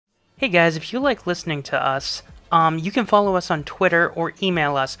Hey guys, if you like listening to us, you can follow us on Twitter or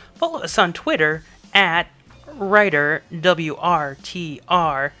email us. Follow us on Twitter at writer,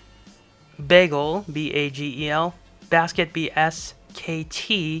 WRTR, bagel, BAGEL, basket,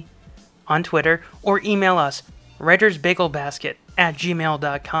 BSKT on Twitter, or email us,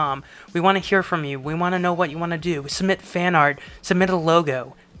 writersbagelbasket@gmail.com. We want to hear from you. We want to know what you want to do. Submit fan art, submit a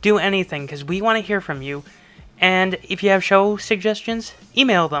logo, do anything, because we want to hear from you. And if you have show suggestions,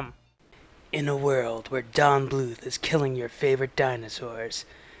 email them. In a world where Don Bluth is killing your favorite dinosaurs,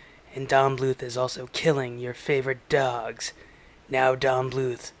 and Don Bluth is also killing your favorite dogs, now Don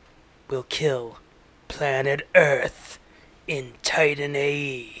Bluth will kill planet Earth in Titan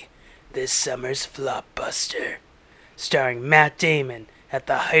AE, this summer's flopbuster, starring Matt Damon at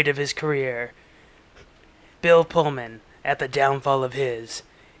the height of his career, Bill Pullman at the downfall of his,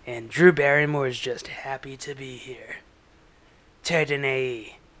 and Drew Barrymore's just happy to be here. Titan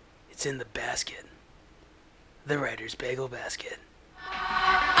AE. It's in the basket. The Writer's Bagel Basket.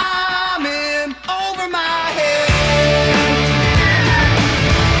 I'm in over my head.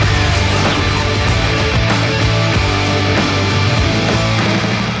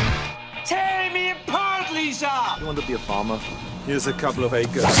 Tear me apart, Lisa. You want to be a farmer? Here's a couple of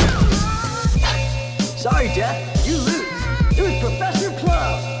acres. Sorry, Jeff. You lose. It was Professor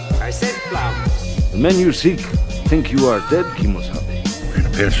Plum. I said Plum. The men you seek think you are dead, Kimosabe. We're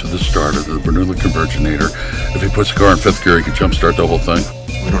gonna patch to the starter, the Bernoulli Converginator. If he puts the car in fifth gear, he can jumpstart the whole thing.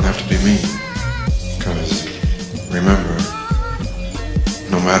 We don't have to be mean. Because, remember,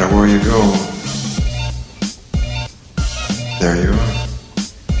 no matter where you go, there you are.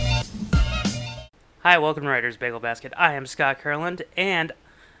 Hi, welcome to Writer's Bagel Basket. I am Scott Kurland, and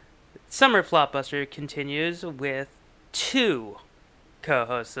Summer Flopbuster continues with two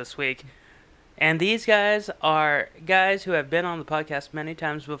co-hosts this week. And these guys are guys who have been on the podcast many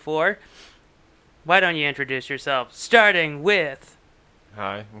times before. Why don't you introduce yourself? Starting with...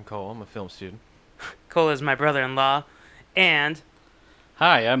 Hi, I'm Cole. I'm a film student. Cole is my brother-in-law. And...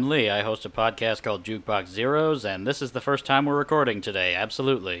 Hi, I'm Lee. I host a podcast called Jukebox Zeros, and this is the first time we're recording today.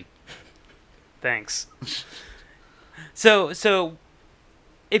 Absolutely. Thanks. So,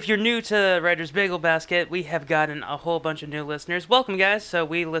 if you're new to Writer's Bagel Basket, we have gotten a whole bunch of new listeners. Welcome, guys. So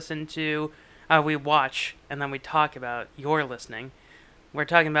we listen to... we watch, and then we talk about your listening. We're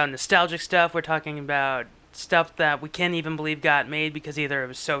talking about nostalgic stuff. We're talking about stuff that we can't even believe got made because either it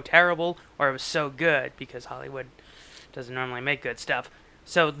was so terrible or it was so good, because Hollywood doesn't normally make good stuff.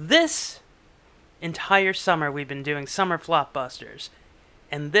 So this entire summer we've been doing summer flopbusters.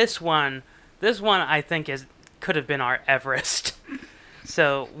 And this one I think could have been our Everest.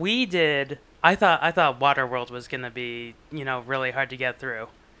 So we did... I thought Waterworld was going to be, really hard to get through.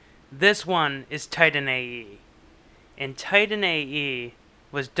 This one is Titan AE. And Titan AE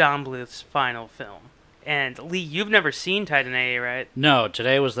was Don Bluth's final film. And Lee, you've never seen Titan AE, right? No,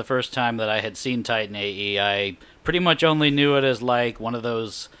 today was the first time that I had seen Titan AE. I pretty much only knew it as like one of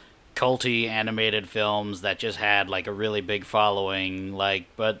those culty animated films that just had like a really big following.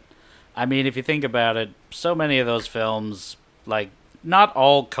 But I mean, if you think about it, so many of those films, like, not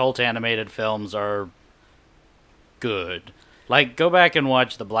all cult animated films are good. Like, go back and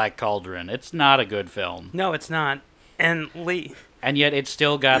watch The Black Cauldron. It's not a good film. No, it's not. And Lee... And yet it's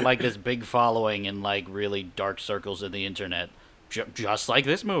still got, like, this big following in, like, really dark circles of the internet. Just like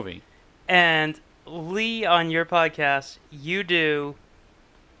this movie. And Lee, on your podcast, you do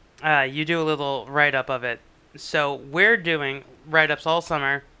a little write-up of it. So we're doing write-ups all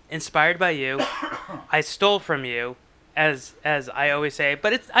summer, inspired by you. I stole from you. As I always say,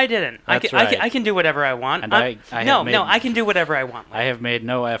 but I didn't. That's right. I can do whatever I want. And I can do whatever I want. I have made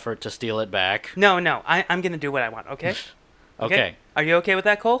no effort to steal it back. No, I'm going to do what I want, okay? Okay. Are you okay with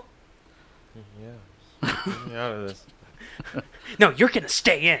that, Cole? Yeah. Get me out of this. No, you're going to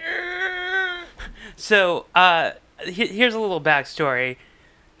stay in. So, here's a little backstory.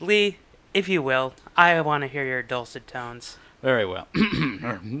 Lee, if you will, I want to hear your dulcet tones. Very well.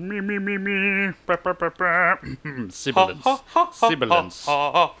 Sibilance. Sibilance.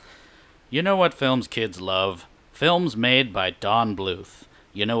 You know what films kids love? Films made by Don Bluth.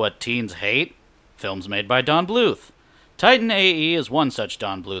 You know what teens hate? Films made by Don Bluth. Titan AE is one such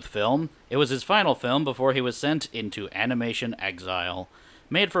Don Bluth film. It was his final film before he was sent into animation exile.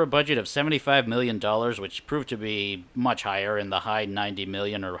 Made for a budget of $75 million, which proved to be much higher, in the high $90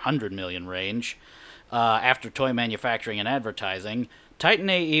 million or $100 million range. After toy manufacturing and advertising, Titan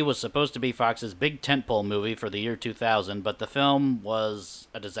AE was supposed to be Fox's big tentpole movie for the year 2000, but the film was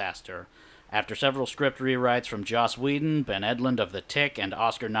a disaster. After several script rewrites from Joss Whedon, Ben Edlund of The Tick, and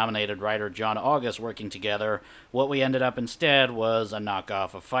Oscar-nominated writer John August working together, what we ended up instead was a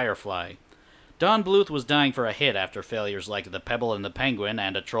knockoff of Firefly. Don Bluth was dying for a hit after failures like The Pebble and the Penguin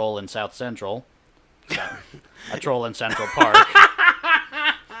and A Troll in South Central. A Troll in Central Park.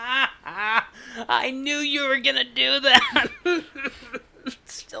 I knew you were gonna do that.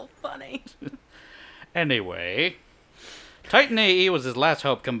 It's still funny. Anyway, Titan AE was his last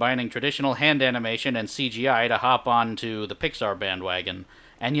hope combining traditional hand animation and CGI to hop onto the Pixar bandwagon.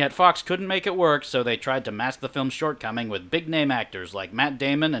 And yet Fox couldn't make it work, so they tried to mask the film's shortcoming with big-name actors like Matt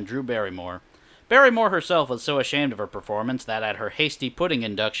Damon and Drew Barrymore. Barrymore herself was so ashamed of her performance that at her hasty pudding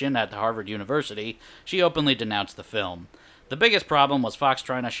induction at Harvard University, she openly denounced the film. The biggest problem was Fox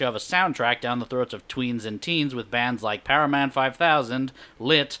trying to shove a soundtrack down the throats of tweens and teens with bands like Paraman 5000,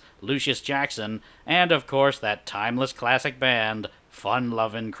 Lit, Lucius Jackson, and of course that timeless classic band, Fun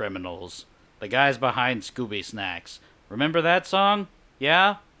Lovin' Criminals. The guys behind Scooby Snacks. Remember that song?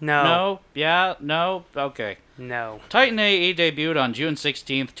 Yeah? No. No? Yeah? No? Okay. No. Titan AE debuted on June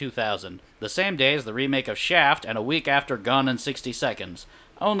 16th, 2000, the same day as the remake of Shaft and a week after Gone in 60 Seconds,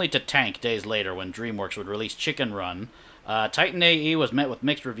 only to tank days later when DreamWorks would release Chicken Run. Titan AE was met with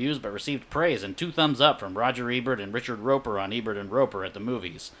mixed reviews but received praise and 2 thumbs up from Roger Ebert and Richard Roper on Ebert and Roper at the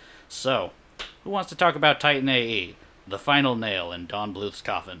movies. So, who wants to talk about Titan AE? The final nail in Don Bluth's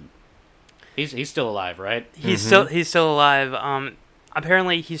coffin. He's still alive, right? He's still alive.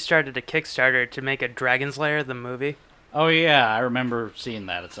 Apparently he started a Kickstarter to make a Dragon's Lair, the movie. Oh yeah, I remember seeing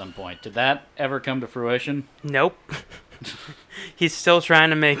that at some point. Did that ever come to fruition? Nope. He's still trying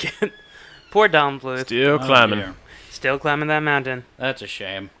to make it. Poor Don Bluth. Still climbing. Dear. Still climbing that mountain. That's a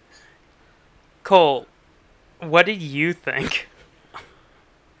shame. Cole, what did you think?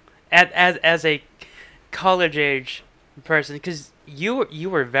 As a college age person, because you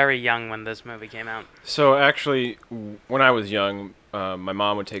were very young when this movie came out. So actually, when I was young, my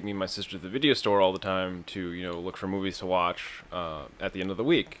mom would take me and my sister to the video store all the time to, look for movies to watch at the end of the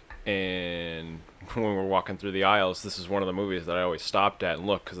week. And when we were walking through the aisles, this is one of the movies that I always stopped at and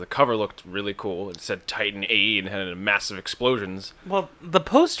looked, because the cover looked really cool. It said Titan AE and had massive explosions. Well, the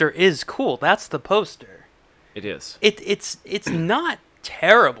poster is cool. That's the poster. It is. It's not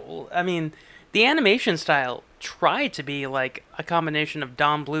terrible. I mean, the animation style tried to be like a combination of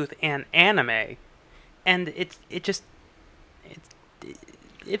Don Bluth and anime, and it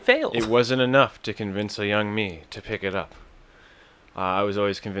failed. It wasn't enough to convince a young me to pick it up. I was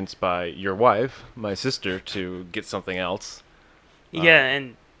always convinced by your wife, my sister, to get something else. Yeah,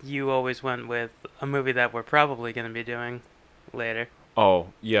 and you always went with a movie that we're probably going to be doing later. Oh,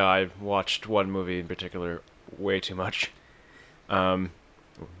 yeah, I've watched one movie in particular way too much.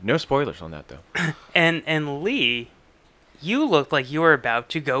 No spoilers on that, though. And Lee, you looked like you were about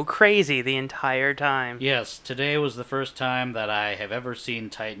to go crazy the entire time. Yes, today was the first time that I have ever seen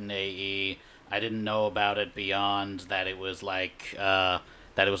Titan AE. I didn't know about it beyond that it was like a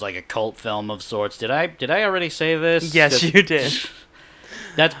cult film of sorts. Did I already say this? Yes, you did.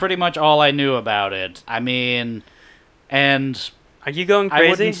 That's pretty much all I knew about it. I mean, and are you going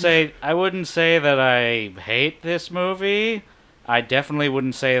crazy? I wouldn't say that I hate this movie. I definitely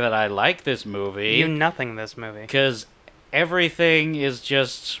wouldn't say that I like this movie. You nothing this movie. Because everything is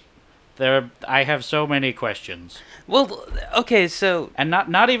just there. I have so many questions. Well, okay, so... And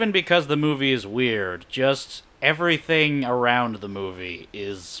not even because the movie is weird, just everything around the movie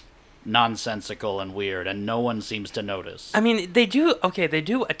is nonsensical and weird, and no one seems to notice. I mean, they do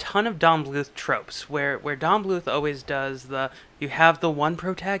a ton of Don Bluth tropes, where Don Bluth always does you have the one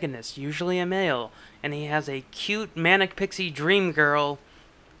protagonist, usually a male, and he has a cute manic pixie dream girl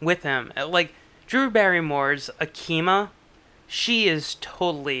with him. Like, Drew Barrymore's Akima, she is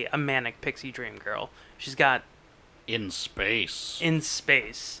totally a manic pixie dream girl. She's got... In space.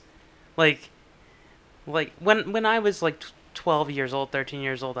 Like when I was like 12 years old, 13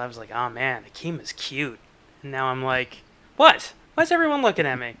 years old, I was like, oh man, Akima's cute. And now I'm like, what? Why is everyone looking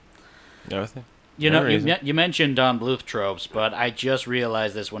at me? Nothing. You mentioned Don Bluth tropes, but I just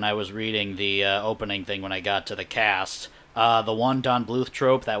realized this when I was reading the opening thing when I got to the cast. The one Don Bluth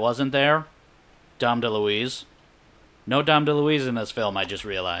trope that wasn't there, Dom DeLuise. No Dom DeLuise in this film, I just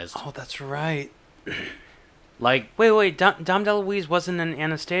realized. Oh, that's right. Like, wait, Dom DeLuise wasn't in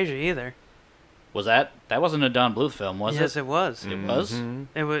Anastasia either. Was that wasn't a Don Bluth film, was it? Yes, it was. It was?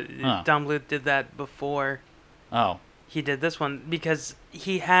 It was. Don Bluth did that before. Oh. He did this one because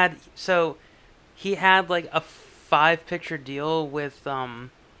he had like a 5-picture deal with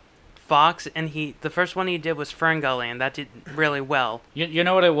Fox, and the first one he did was Ferngully, and that did really well. You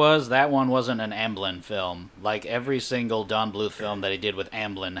know what it was? That one wasn't an Amblin film. Like every single Don Bluth film that he did with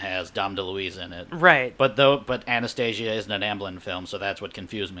Amblin has Dom DeLuise in it. Right. But Anastasia isn't an Amblin film, so that's what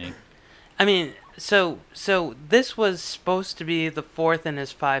confused me. I mean, so this was supposed to be the 4th in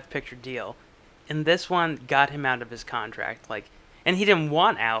his 5-picture deal, and this one got him out of his contract. Like, and he didn't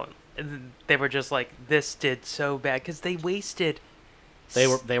want out. They were just like, this did so bad because they wasted.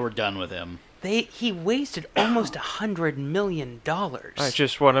 They were done with him. He wasted almost $100 million. I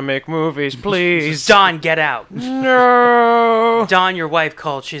just want to make movies, please. Don, get out. No. Don, your wife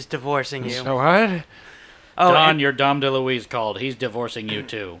called. She's divorcing you. So what? Oh, Don, your Dom DeLuise called. He's divorcing you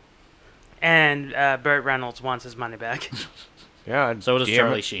too. And Burt Reynolds wants his money back. Yeah. So does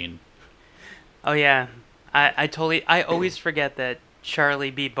Charlie Sheen. Oh yeah, I always forget that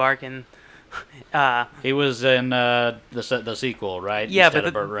Charlie B. Barkin. He was in the sequel, right? Yeah, Instead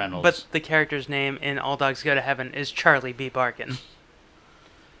of Burt Reynolds. But the character's name in All Dogs Go to Heaven is Charlie B. Barkin.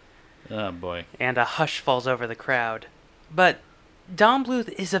 Oh boy. And a hush falls over the crowd. But Don Bluth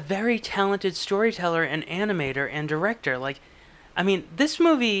is a very talented storyteller and animator and director. Like, I mean, this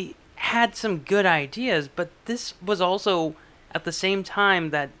movie had some good ideas, but this was also at the same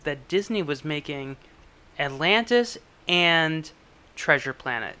time that Disney was making Atlantis and Treasure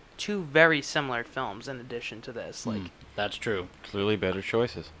Planet. 2 very similar films in addition to this. Like, that's true. Clearly better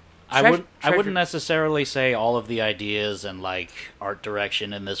choices. I wouldn't necessarily say all of the ideas and like art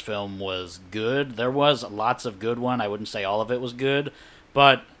direction in this film was good. There was lots of good one. I wouldn't say all of it was good,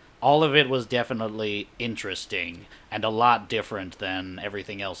 but all of it was definitely interesting and a lot different than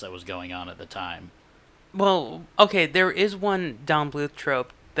everything else that was going on at the time. Well, okay, there is one Don Bluth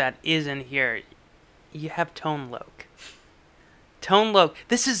trope that is in here. You have Tone Loc. Tone Loc.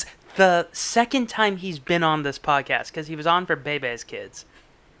 This is the second time he's been on this podcast because he was on for Bebe's Kids.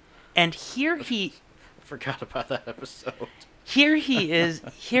 And here he... Forgot about that episode. Here he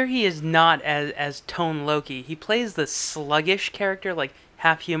is not as Tone Loki. He plays the sluggish character, like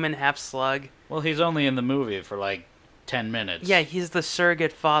half human, half slug. Well, he's only in the movie for like 10 minutes. Yeah, he's the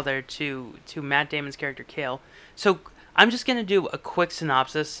surrogate father to Matt Damon's character, Kale. So I'm just going to do a quick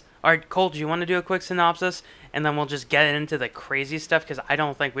synopsis. All right, Cole, do you want to do a quick synopsis? And then we'll just get into the crazy stuff, because I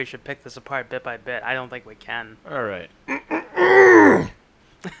don't think we should pick this apart bit by bit. I don't think we can. All right.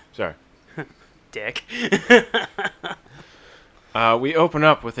 Sorry. Dick. We open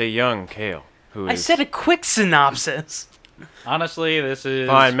up with a young Kale, who is... I said a quick synopsis. Honestly, this is...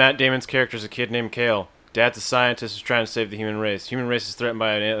 Fine, Matt Damon's character is a kid named Kale. Dad's a scientist who's trying to save the human race. Human race is threatened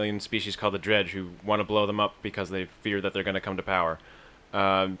by an alien species called the Dredge, who want to blow them up because they fear that they're going to come to power.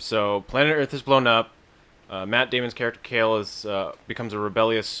 So planet Earth is blown up. Matt Damon's character Kale becomes a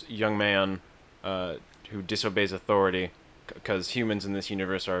rebellious young man who disobeys authority because humans in this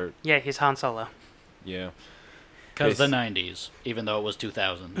universe are... Yeah, he's Han Solo. Yeah. Because the 90s, even though it was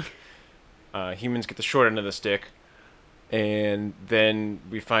 2000. Humans get the short end of the stick. And then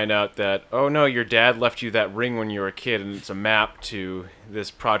we find out that, oh no, your dad left you that ring when you were a kid, and it's a map to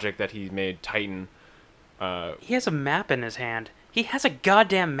this project that he made, Titan. He has a map in his hand. He has a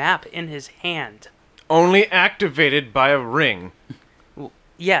goddamn map in his hand. Only activated by a ring.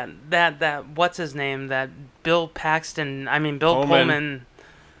 Yeah, that what's his name? That Bill Pullman.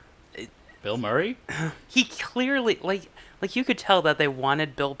 Bill Murray? He clearly, like you could tell that they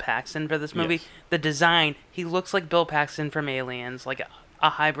wanted Bill Paxton for this movie. Yes. The design, he looks like Bill Paxton from Aliens, like a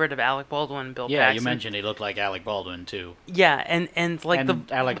hybrid of Alec Baldwin and Bill Paxton. Yeah, you mentioned he looked like Alec Baldwin, too. Yeah, and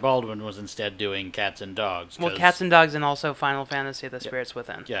Alec Baldwin was instead doing Cats and Dogs. Well, Cats and Dogs and also Final Fantasy, The Spirits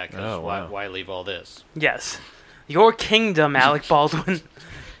Within. Yeah, because why leave all this? Yes. Your kingdom, Alec Baldwin.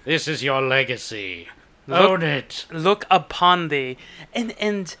 This is your legacy. Own it. Look upon thee.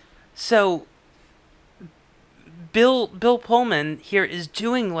 And so... Bill Pullman here is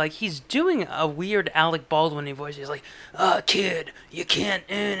doing a weird Alec Baldwin voice. He's like, kid, you can't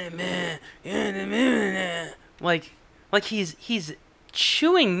like he's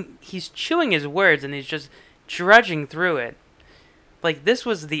chewing his words, and he's just drudging through it. Like, this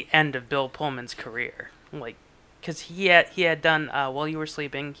was the end of Bill Pullman's career. Like, because he had done While You Were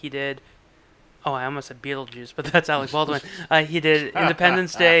Sleeping, he did. Oh, I almost said Beetlejuice, but that's Alec Baldwin. He did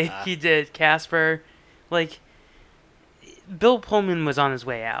Independence Day. He did Casper. Like, Bill Pullman was on his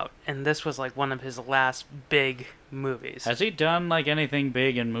way out, and this was like one of his last big movies. Has he done like anything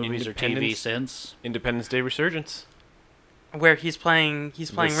big in movies or TV since? Independence Day Resurgence, where he's playing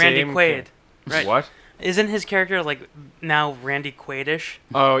Randy Quaid. Right? What? Isn't his character like now Randy Quaid-ish?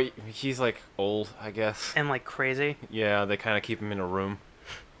 Oh, he's like old, I guess. And like crazy. Yeah, they kind of keep him in a room.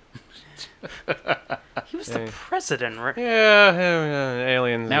 He was the president, right? Yeah,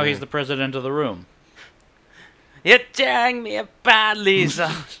 aliens. Now he's the president of the room. You're tearing me apart,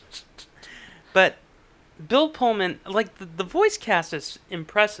 Lisa. But Bill Pullman, like, the voice cast is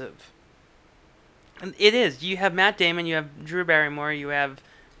impressive. And it is. You have Matt Damon, you have Drew Barrymore, you have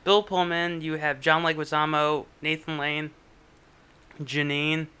Bill Pullman, you have John Leguizamo, Nathan Lane,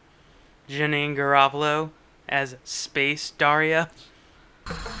 Janine Garofalo as Space Daria.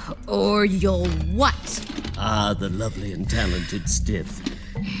 Or you'll what? Ah, the lovely and talented Stiff.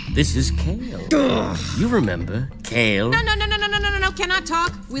 This is Kale. You remember Kale? No, cannot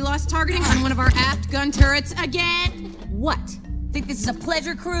talk. We lost targeting on one of our aft gun turrets again. What? Think this is a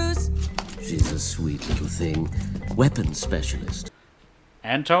pleasure cruise? She's a sweet little thing. Weapons specialist.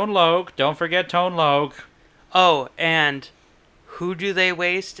 And Tone Loc. Don't forget Tone Loc. Oh, and who do they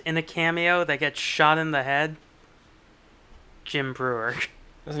waste in a cameo that gets shot in the head? Jim Brewer.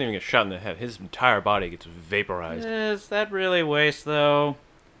 Doesn't even get shot in the head. His entire body gets vaporized. Is that really waste, though?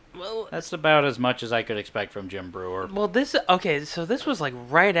 Well, That's about as much as I could expect from Jim Brewer. well, this was like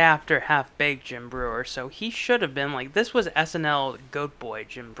right after Half Baked Jim Brewer, so he should have been like, this was SNL Goat Boy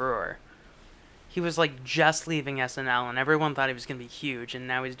Jim Brewer. He was like just leaving SNL, and everyone thought he was gonna be huge, and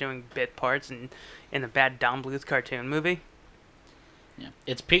now he's doing bit parts in a bad Don Bluth cartoon movie. Yeah.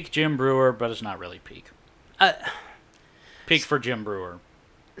 It's peak Jim Brewer, but it's not really peak. Peak for Jim Brewer.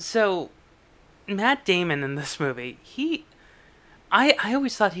 So, Matt Damon in this movie, I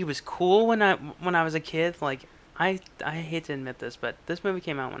always thought he was cool when I was a kid. Like, I hate to admit this, but this movie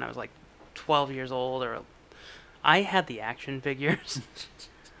came out when I was like 12 years old, or I had the action figures.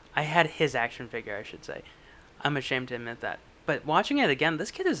 I had his action figure, I should say. I'm ashamed to admit that. But watching it again, this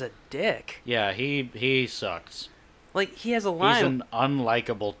kid is a dick. Yeah, he sucks. Like, he has a line. He's an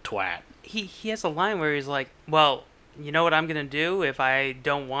unlikable twat. He has a line where he's like, well, you know what I'm going to do if I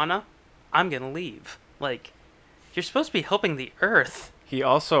don't wanna? I'm going to leave. Like, you're supposed to be helping the Earth. He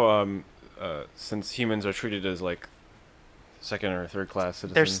also, since humans are treated as like second or third class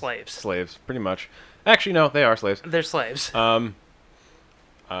citizens, They're slaves. Slaves, pretty much. Actually, no, they are slaves. They're slaves.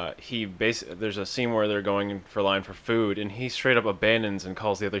 There's a scene where they're going for line for food, and he straight up abandons and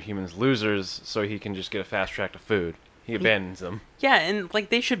calls the other humans losers, so he can just get a fast track to food. He abandons them. Yeah, and like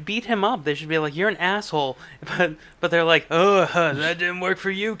they should beat him up. They should be like, "You're an asshole," but they're like, "Oh, that didn't work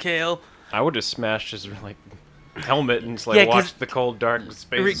for you, Kale." I would have smashed his like helmet and just like watched the cold dark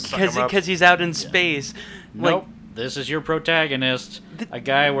space. Because he's out in space. Nope. This is your protagonist, a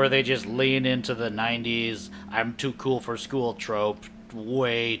guy where they just lean into the 90s, I'm too cool for school trope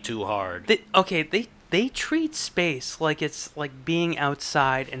way too hard. They treat space like it's like being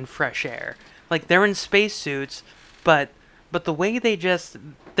outside in fresh air. Like they're in spacesuits, but the way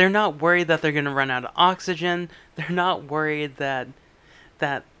they're not worried that they're going to run out of oxygen. They're not worried that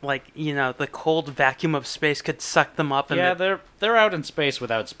like, you know, the cold vacuum of space could suck them up. Yeah, they're out in space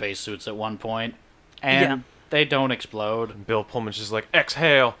without spacesuits at one point, and they don't explode. Bill Pullman's just like,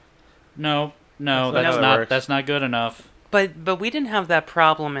 exhale. No, that's not good enough. But we didn't have that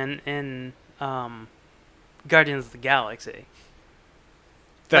problem in Guardians of the Galaxy.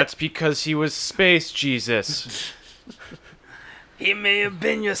 That's because he was Space Jesus. He may have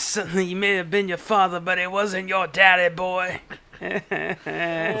been your son, he may have been your father, but he wasn't your daddy, boy.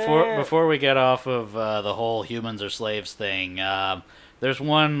 Before we get off of the whole humans are slaves thing, there's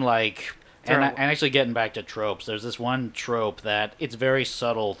one like, and actually getting back to tropes, there's this one trope that it's very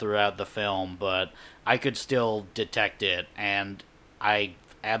subtle throughout the film, but I could still detect it, and I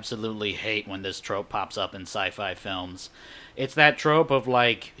absolutely hate when this trope pops up in sci-fi films. It's that trope of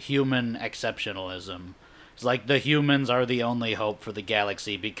like human exceptionalism. It's like the humans are the only hope for the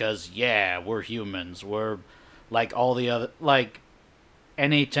galaxy because we're humans. We're like all the other, like,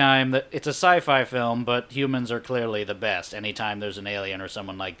 anytime that it's a sci-fi film, but humans are clearly the best. Anytime there's an alien or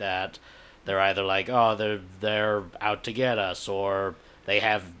someone like that, they're either like, oh, they're out to get us, or they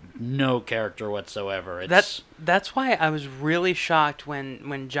have no character whatsoever. That's why I was really shocked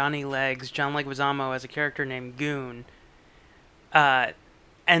when John Leguizamo as a character named Goon,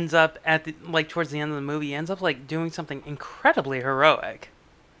 ends up towards the end of the movie, ends up like doing something incredibly heroic.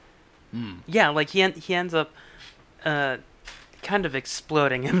 Yeah, like he ends up kind of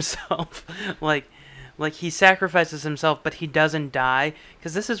exploding himself. like he sacrifices himself, but he doesn't die,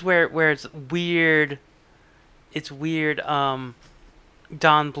 because this is where it's weird. It's weird Don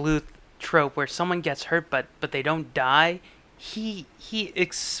Bluth trope where someone gets hurt but they don't die. He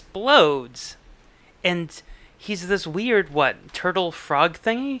explodes, and he's this weird turtle frog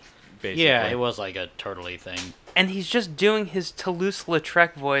thingy. Basically. Yeah, it was like a turtley thing. And he's just doing his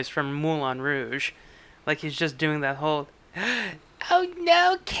Toulouse-Lautrec voice from Moulin Rouge. Like, he's just doing that whole... Oh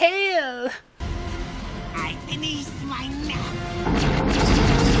no, Kale! I finished my nap.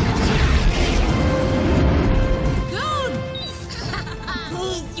 Goon!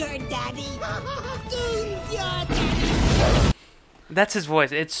 Who's your daddy? Goon's your daddy. That's his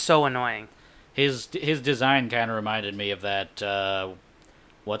voice. It's so annoying. His design kind of reminded me of that.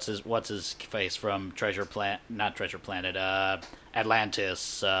 What's his face from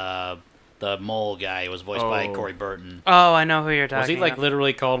Atlantis. The mole guy was voiced by Corey Burton. Oh, I know who you're talking about. Was he like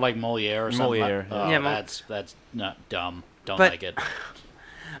literally called like Moliere or something? Moliere. Oh, Yeah, that's not dumb. Don't But- like it.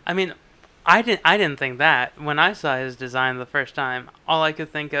 I mean, I didn't think that. When I saw his design the first time, all I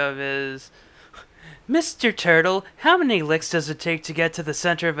could think of is, Mr. Turtle, how many licks does it take to get to the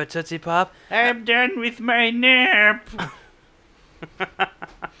center of a Tootsie Pop? I'm done with my nap.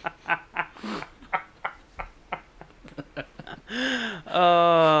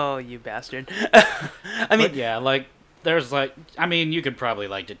 Oh, you bastard. I mean, But yeah, like there's like, I mean, you could probably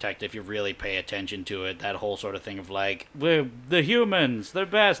like detect if you really pay attention to it, that whole sort of thing of like, we're the humans, they're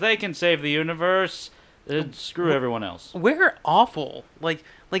best, they can save the universe, screw everyone else. we're awful. Like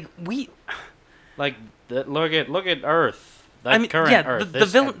we. Like, look at Earth. That I mean, current yeah, Earth. the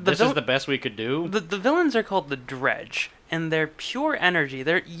villain- the this villain- is the best we could do. The villains are called the Dredge, and they're pure energy.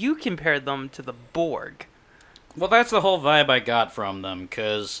 You compared them to the Borg. Well, that's the whole vibe I got from them,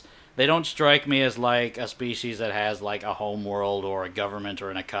 because they don't strike me as like a species that has like a home world or a government or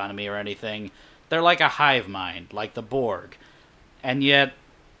an economy or anything. They're like a hive mind, like the Borg. And yet,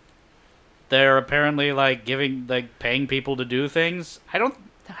 they're apparently like paying people to do things. I don't,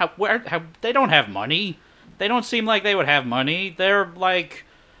 they don't have money. They don't seem like they would have money. They're like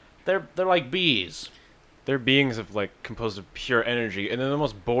bees. They're beings of like composed of pure energy, and they're the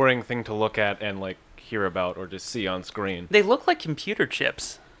most boring thing to look at and like hear about or just see on screen. They look like computer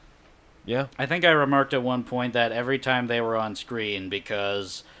chips. Yeah. I think I remarked at one point that every time they were on screen,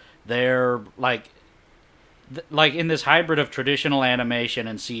 because they're like in this hybrid of traditional animation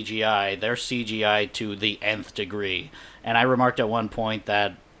and CGI, they're CGI to the nth degree. And I remarked at one point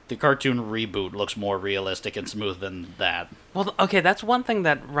that the cartoon reboot looks more realistic and smooth than that. Well, okay, that's one thing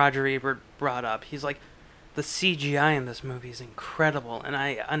that Roger Ebert brought up. He's like, the CGI in this movie is incredible, and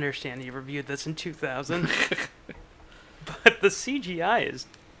I understand you reviewed this in 2000, but the CGI is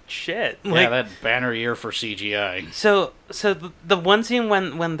shit. Yeah, that banner year for CGI. So the one scene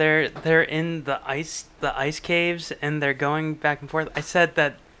when they're in the ice caves and they're going back and forth, I said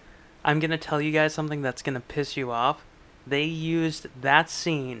that I'm gonna tell you guys something that's gonna piss you off. They used that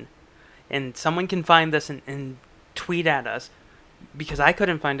scene, and someone can find this and tweet at us, because I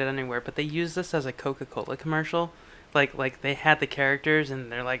couldn't find it anywhere, but they used this as a Coca-Cola commercial. Like they had the characters and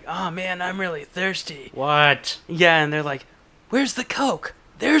they're like, "Oh man, I'm really thirsty." What? Yeah, and they're like, "Where's the Coke?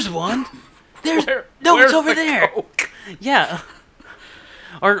 There's one. There's Where's it's over the there." Coke? Yeah.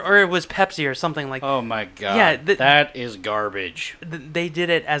 Or it was Pepsi or something like. Oh my god. Yeah, that is garbage. They did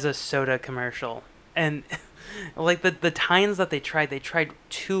it as a soda commercial, and like the tie-ins that they tried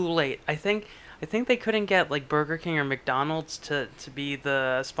too late. I think they couldn't get like Burger King or McDonald's to be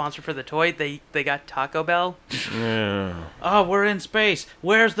the sponsor for the toy. They got Taco Bell. Yeah. Oh, we're in space.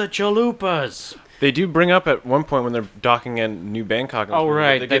 Where's the chalupas? They do bring up at one point when they're docking in New Bangkok. Oh,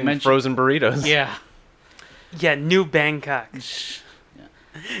 right. They They get mentioned- frozen burritos. Yeah. Yeah, New Bangkok.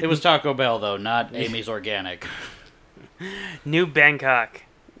 It was Taco Bell, though, not Amy's Organic. New Bangkok.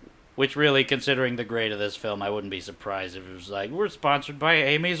 Which, really, considering the grade of this film, I wouldn't be surprised if it was like, we're sponsored by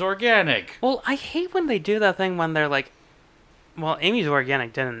Amy's Organic. Well, I hate when they do that thing when they're like, well, Amy's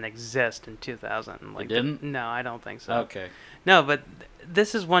Organic didn't exist in 2000. Like, It didn't? No, I don't think so. Okay. No, but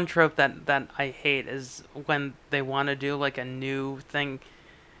this is one trope that I hate, is when they want to do like a new thing,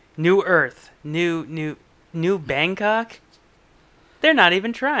 New Earth, new Bangkok. They're not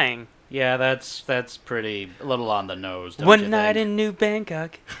even trying. Yeah, that's pretty a little on the nose. Don't One you night think? in New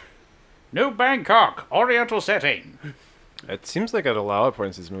Bangkok. New Bangkok, Oriental setting. It seems like at a lot of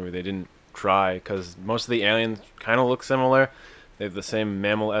points in this movie they didn't try, because most of the aliens kind of look similar. They have the same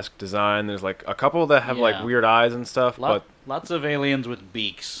mammal-esque design. There's like a couple that have like Yeah. weird eyes and stuff, but Lots of aliens with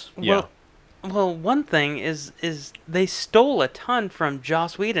beaks. yeah. Well, one thing is they stole a ton from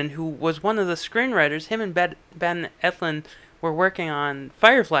Joss Whedon, who was one of the screenwriters. Him and Ben Edlund were working on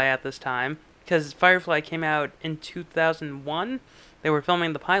Firefly at this time, because Firefly came out in 2001. They were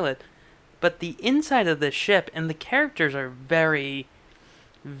filming the pilot. But the inside of the ship and the characters are very,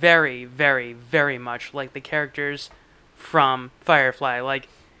 very, very, very much like the characters from Firefly. Like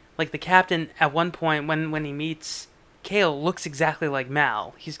the captain at one point when he meets Kale looks exactly like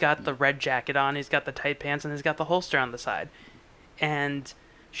Mal. He's got the red jacket on, he's got the tight pants, and he's got the holster on the side. And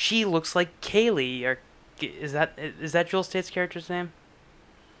she looks like Kaylee or is that Joel State's character's name?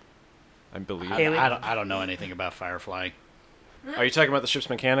 I believe. I don't know anything about Firefly. Are you talking about the ship's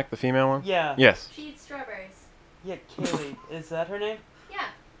mechanic, the female one? Yeah. Yes. She eats strawberries. Yeah, Kaylee. Is that her name?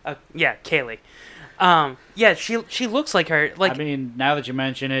 Yeah. Yeah, Kaylee. Yeah, she looks like her. Like, I mean, now that you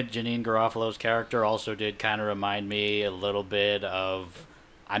mention it, Janine Garofalo's character also did kind of remind me a little bit of.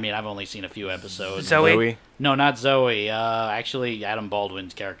 I mean, I've only seen a few episodes. Zoe? No, not Zoe. Actually, Adam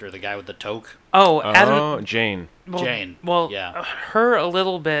Baldwin's character, the guy with the toque. Oh, Adam. Jane. Jane. Well, yeah. Her a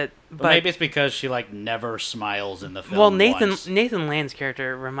little bit, but maybe it's because she like never smiles in the film. Well, once. Nathan Lane's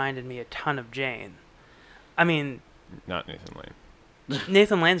character reminded me a ton of Jane. I mean, not Nathan Lane.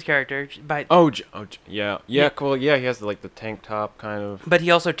 Nathan Lane's character, by yeah. Well, yeah, he has the tank top kind of. But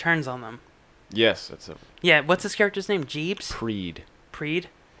he also turns on them. Yes, that's a. Yeah, what's his character's name? Jeeves. Preed.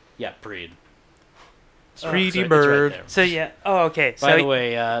 Yeah, Preed. Preedy bird. Right so yeah. Oh, okay. By the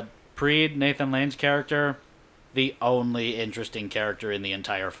way, Preed, Nathan Lane's character, the only interesting character in the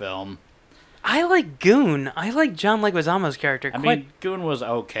entire film. I like Goon. I like John Leguizamo's character. I mean, Goon was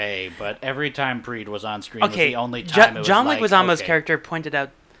okay, but every time Preed was on screen was the only time it was John like, Leguizamo's okay. character pointed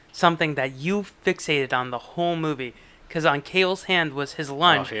out something that you fixated on the whole movie, because on Cale's hand was his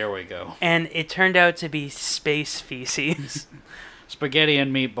lunch. Oh, here we go. And it turned out to be space feces. Spaghetti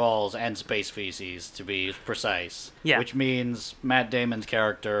and meatballs and space feces, to be precise. Yeah. Which means Matt Damon's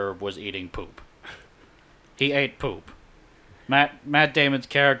character was eating poop. He ate poop. Matt Damon's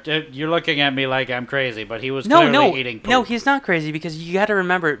character, you're looking at me like I'm crazy, but he was clearly eating poop. No, he's not crazy, because you got to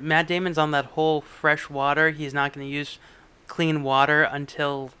remember, Matt Damon's on that whole fresh water. He's not going to use clean water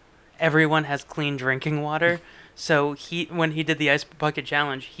until everyone has clean drinking water. So when he did the ice bucket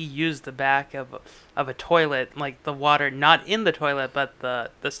challenge, he used the back of a toilet, like the water not in the toilet, but the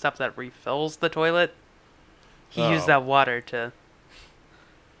stuff that refills the toilet. He used that water to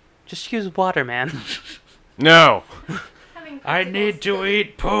just use water, man. No. I need to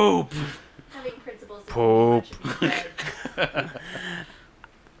eat poop. Having principles. Poop.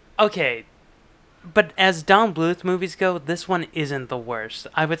 Okay. But as Don Bluth movies go, this one isn't the worst.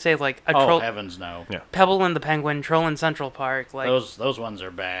 I would say like heavens no. Yeah. Pebble and the Penguin, Troll in Central Park, like those ones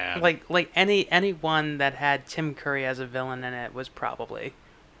are bad. Like any one that had Tim Curry as a villain in it was probably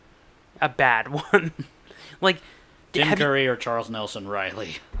a bad one. Like Tim Curry or Charles Nelson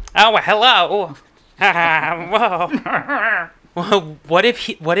Riley. Oh, hello. Whoa. Well, what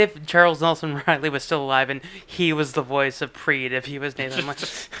if Charles Nelson Riley was still alive and he was the voice of Preed if he was Nathan Lane?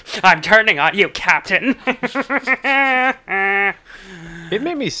 I'm turning on you, Captain. It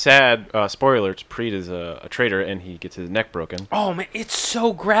made me sad. Spoilers: Preed is a traitor and he gets his neck broken. Oh man, it's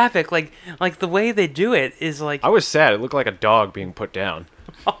so graphic. Like the way they do it is like. I was sad. It looked like a dog being put down.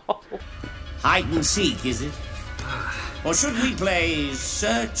 Hide and seek, is it? Or should we play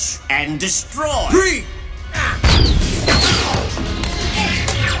search and destroy? Preed!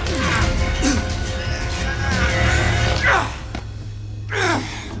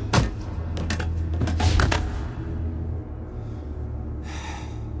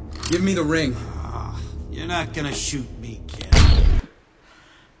 Give me the ring. You're not gonna shoot me, kid.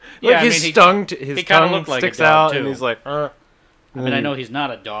 Yeah, his tongue looked like sticks a dog out, too. and he's like, I mean, I know he's not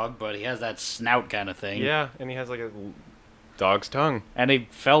a dog, but he has that snout kind of thing. Yeah, and he has like a dog's tongue. And he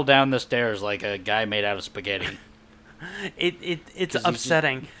fell down the stairs like a guy made out of spaghetti. It's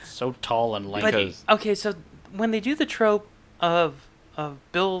upsetting. So tall and lanky. But, okay, so when they do the trope of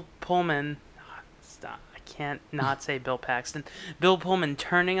Bill Pullman, stop, I can't not say Bill Paxton. Bill Pullman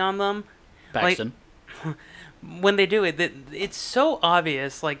turning on them. Paxton. Like, when they do it, it's so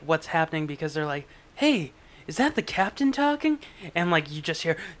obvious, like, what's happening, because they're like, hey, is that the captain talking? And, like, you just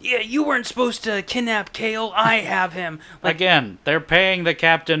hear, yeah, you weren't supposed to kidnap Cale. I have him. Like, again, they're paying the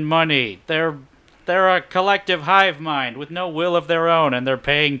captain money. They're a collective hive mind with no will of their own, and they're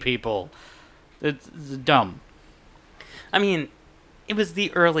paying people. It's dumb. I mean, it was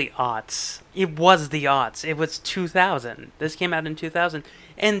the early aughts. It was the aughts. It was 2000. This came out in 2000.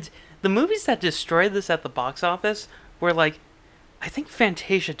 And the movies that destroyed this at the box office were like, I think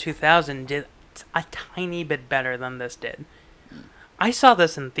Fantasia 2000 did a tiny bit better than this did. I saw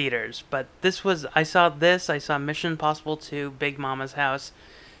this in theaters, but I saw Mission Impossible 2, Big Mama's House.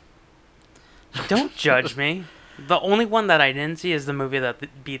 Don't judge me. The only one that I didn't see is the movie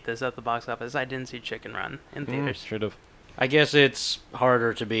that beat this at the box office. I didn't see Chicken Run in theaters. Should have. I guess it's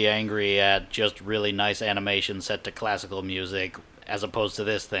harder to be angry at just really nice animation set to classical music as opposed to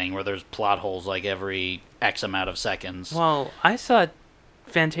this thing where there's plot holes like every X amount of seconds. Well, I saw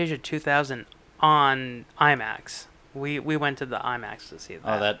Fantasia 2000 on IMAX. We went to the IMAX to see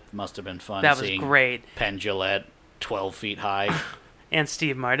that. Oh, that must have been fun. That was great. Penn Jillette 12 feet high. And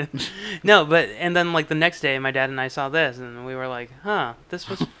Steve Martin. No, but and then like the next day, my dad and I saw this, and we were like, "Huh, this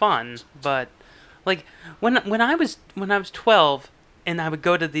was fun." But like when I was 12, and I would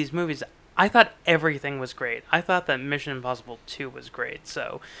go to these movies, I thought everything was great. I thought that Mission Impossible 2 was great.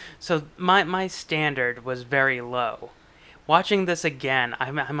 So my standard was very low. Watching this again,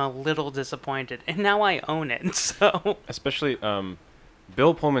 I'm a little disappointed, and now I own it. So especially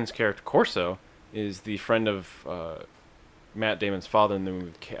Bill Pullman's character Corso is the friend of Matt Damon's father in the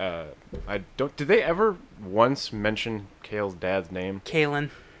movie. Did they ever once mention Cale's dad's name?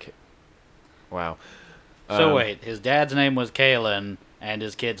 Kalen. Wow. So wait, his dad's name was Kalen, and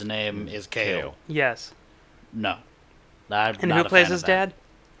his kid's name is Kale. Yes. No. And who plays his dad?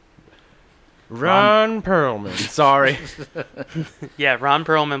 Ron Perlman. Sorry. Yeah, Ron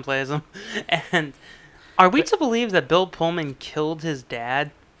Perlman plays him. And are we to believe that Bill Pullman killed his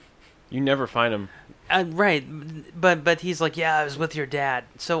dad? You never find him. Right, but he's like, yeah, I was with your dad.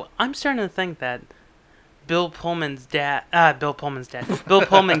 So I'm starting to think that Bill Pullman killed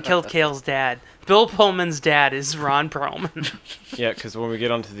Cale's dad. Bill Pullman's dad is Ron Perlman. Yeah, because when we get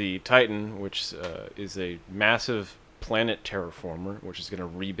onto the Titan, which is a massive planet terraformer, which is going to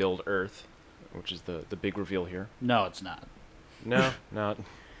rebuild Earth, which is the big reveal here. No, it's not. No, not.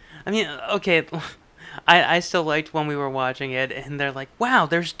 I mean, okay, I still liked when we were watching it, and they're like, wow,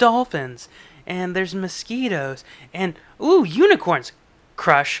 there's dolphins. And there's mosquitoes. And, ooh, unicorns.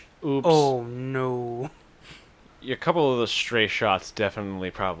 Crush. Oops. Oh, no. A couple of those stray shots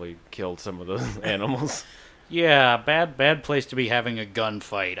definitely probably killed some of those animals. Yeah, bad place to be having a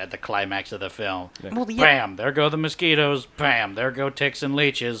gunfight at the climax of the film. Yeah. Well, yeah. Bam, there go the mosquitoes. Bam, there go ticks and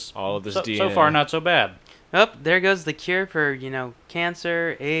leeches. All of this so, DNA. So far, not so bad. Oh, there goes the cure for,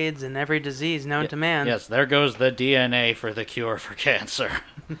 cancer, AIDS, and every disease known to man. Yes, there goes the DNA for the cure for cancer.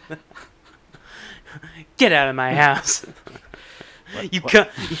 Get out of my house. You come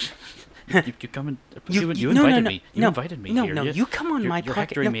and you invited me. You invited me here. No, you come on my podcast. You're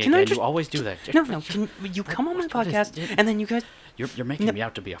hectoring me again. You always do that. No, can you come on my podcast, and then you guys... You're making me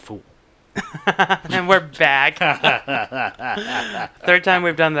out to be a fool. And we're back. Third time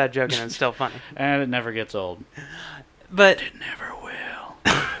we've done that joke, and it's still funny. And it never gets old. But it never will.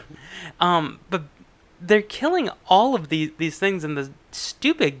 But they're killing all of these things in the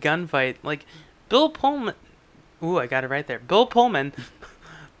stupid gunfight. Like, Bill Pullman... Ooh, I got it right there. Bill Pullman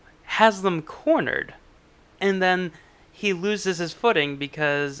has them cornered. And then he loses his footing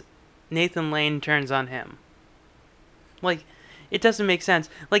because Nathan Lane turns on him. Like, it doesn't make sense.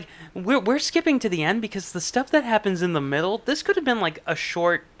 Like, we're skipping to the end because the stuff that happens in the middle, this could have been like a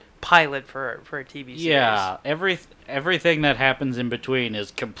short pilot for a TV series. Yeah, everything that happens in between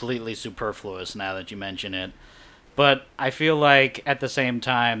is completely superfluous now that you mention it. But I feel like at the same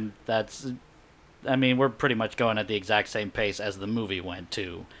time we're pretty much going at the exact same pace as the movie went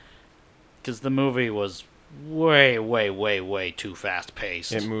too. Because the movie was way, way, way, way too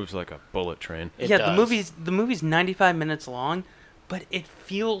fast-paced. It moves like a bullet train. It yeah, does. the movie's 95 minutes long, but it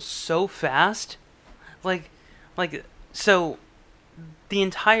feels so fast. Like so the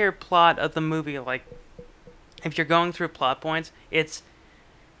entire plot of the movie, like, if you're going through plot points, it's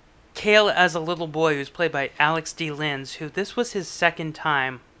Cale as a little boy who's played by Alex D. Linz, who this was his second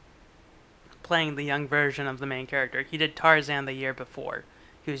time playing the young version of the main character. He did Tarzan the year before.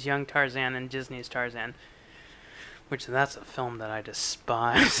 He was young Tarzan in Disney's Tarzan, which that's a film that I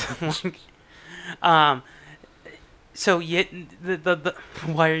despise. So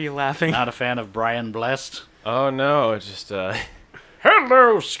why are you laughing? Not a fan of Brian Blessed? Oh no, it's just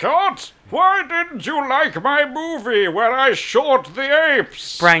Hello, Scott! Why didn't you like my movie where I shot the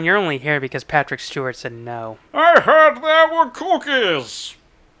apes? Brian, you're only here because Patrick Stewart said no. I heard there were cookies!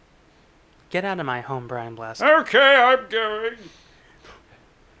 Get out of my home, Brian Blast. Okay, I'm going.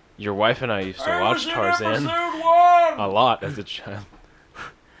 Your wife and I used to watch Tarzan a lot as a child.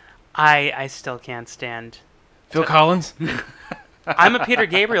 I still can't stand Phil Collins? I'm a Peter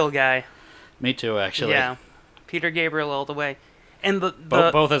Gabriel guy. Me too, actually. Yeah, Peter Gabriel all the way. And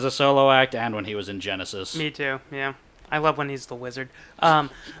both as a solo act and when he was in Genesis. Me too. Yeah, I love when he's the wizard.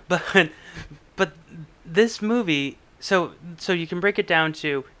 But this movie, so you can break it down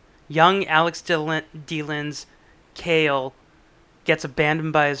to young Alex D. Linz, Cale, gets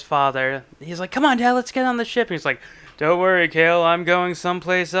abandoned by his father. He's like, "Come on, Dad, let's get on the ship." And he's like, "Don't worry, Cale, I'm going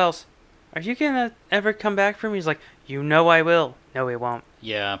someplace else." "Are you gonna ever come back for me?" He's like, "You know I will." No, he won't.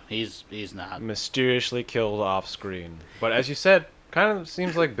 Yeah, he's not. Mysteriously killed off screen. But as you said, kind of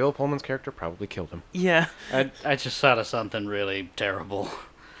seems like Bill Pullman's character probably killed him. Yeah. I just thought of something really terrible.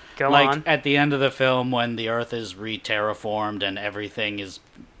 Go on. At the end of the film when the Earth is re-terraformed and everything is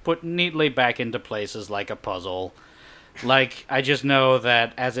put neatly back into places like a puzzle, Like, I just know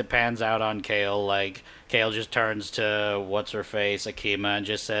that as it pans out on Kale, like, Kale just turns to what's-her-face, Akima, and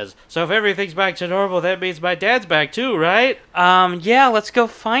just says, "So if everything's back to normal, that means my dad's back too, right?" Yeah, let's go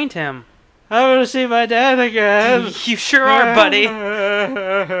find him. I want to see my dad again. You sure are, buddy.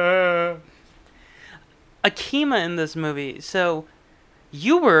 Akima in this movie, so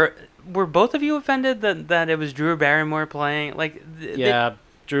you were both of you offended that it was Drew Barrymore playing? Like, yeah,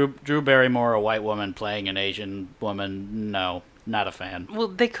 Drew Barrymore, a white woman playing an Asian woman, no, not a fan. Well,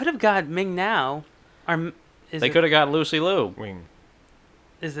 they could have got Ming Now. They could have got Lucy Liu. Wing.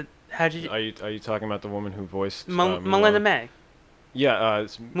 Is it? How did you? Are you talking about the woman who voiced Melinda May? Yeah,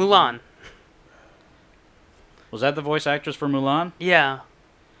 it's Mulan. Was that the voice actress for Mulan? Yeah.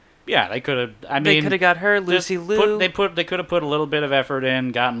 Yeah, they could have. I mean, they could have got her, Lucy Liu. They could have put a little bit of effort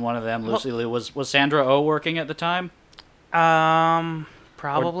in, gotten one of them. Lucy Liu was Sandra Oh working at the time?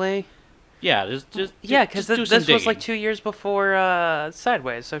 Probably. Yeah, just because this was like 2 years before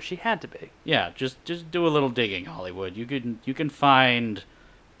Sideways, so she had to be. Yeah, just do a little digging, Hollywood. You can find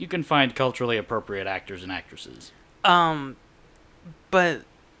culturally appropriate actors and actresses. But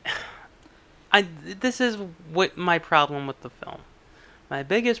this is what my problem with the film. My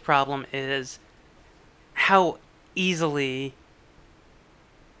biggest problem is how easily,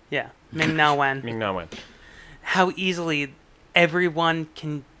 Ming Na Wen. Ming Na Wen. How easily everyone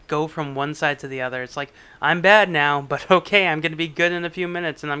can go from one side to the other. It's like, I'm bad now, but okay, I'm going to be good in a few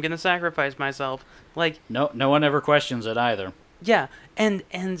minutes, and I'm going to sacrifice myself. Like, no one ever questions it either. Yeah, and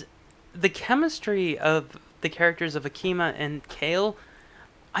the chemistry of the characters of Akima and Kale,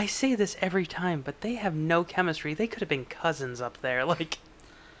 I say this every time, but they have no chemistry. They could have been cousins up there. Like,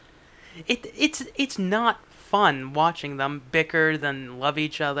 it's not fun watching them bicker, then love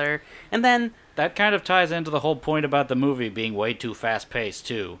each other, and then that kind of ties into the whole point about the movie being way too fast-paced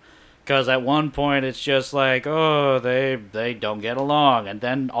too, because at one point it's just like, oh, they don't get along, and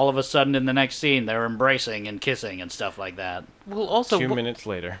then all of a sudden in the next scene they're embracing and kissing and stuff like that. Well, also 2 minutes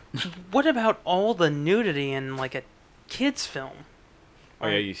later. What about all the nudity in like a kids film? Oh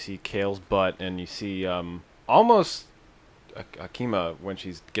yeah, you see Kale's butt, and you see almost Akima when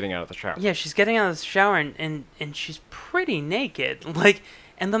she's getting out of the shower. Yeah, she's getting out of the shower, and she's pretty naked. Like,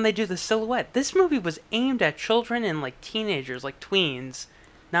 and then they do the silhouette. This movie was aimed at children and like teenagers, like tweens,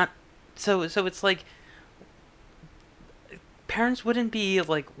 not so it's like parents wouldn't be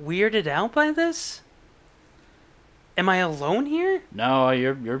like weirded out by this. Am I alone here? No,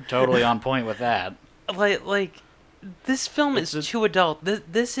 you're totally on point with that. Like this film is too adult.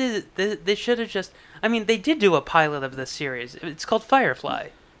 This should have just. I mean, they did do a pilot of this series. It's called Firefly.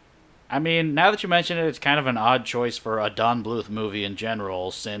 I mean, now that you mention it, it's kind of an odd choice for a Don Bluth movie in general,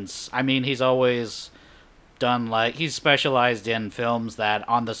 since, I mean, he's always done, like, he's specialized in films that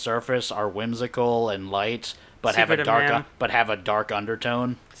on the surface are whimsical and light, but have a dark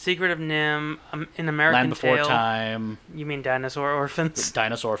undertone. Secret of Nim, in American Land Before Tale. Time. You mean Dinosaur Orphans?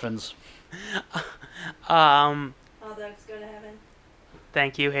 Dinosaur Orphans. All dogs go to heaven.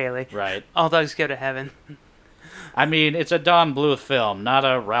 Thank you, Haley. Right. All dogs go to heaven. I mean, it's a Don Bluth film, not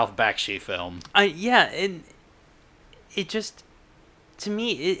a Ralph Bakshi film. Yeah, it just, to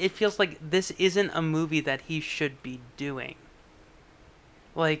me, it feels like this isn't a movie that he should be doing.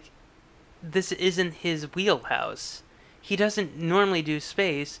 Like, this isn't his wheelhouse. He doesn't normally do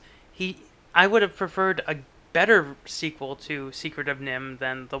space. I would have preferred a better sequel to Secret of Nim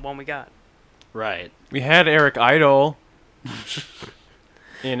than the one we got. Right. We had Eric Idle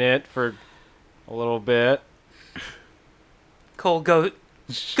in it for a little bit. Cole, go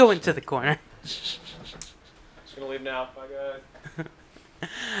into the corner. Just gonna leave now. Bye, guys.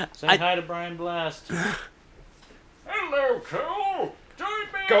 Say hi to Brian Blast. Hello, Cole. Join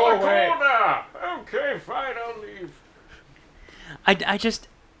me Go in the away. corner. Okay, fine, I'll leave.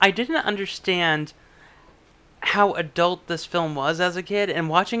 I didn't understand how adult this film was as a kid, and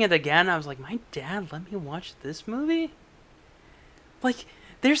watching it again, I was like, my dad let me watch this movie? Like,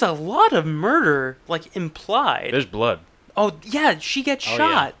 there's a lot of murder, like, implied. There's blood. Oh, yeah, she gets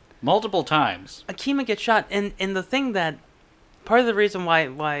shot. Yeah. Multiple times. Akima gets shot, and the thing that, part of the reason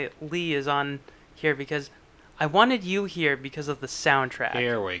why Lee is on here, because I wanted you here because of the soundtrack.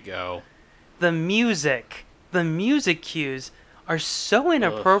 Here we go. The music cues are so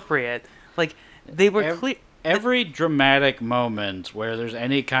inappropriate. Like, they were clear. Every dramatic moment where there's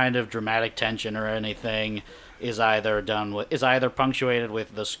any kind of dramatic tension or anything is either punctuated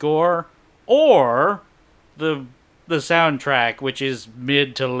with the score or the soundtrack, which is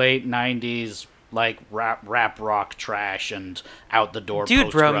mid to late 90s like rap rock trash and out the door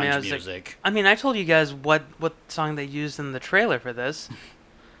Dude, post-grunge music. I mean, I told you guys what song they used in the trailer for this.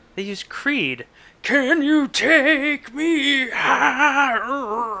 They use Creed. Can you take me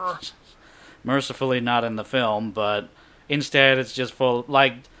higher? Mercifully not in the film, but instead it's just full,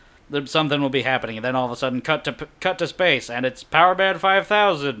 like, something will be happening, and then all of a sudden cut to space, and it's Power Man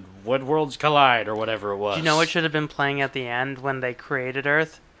 5000, Would Worlds Collide, or whatever it was. Do you know what should have been playing at the end when they created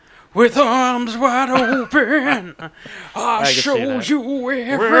Earth? With arms wide open, I show you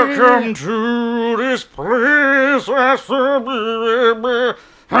everything. Welcome to this place.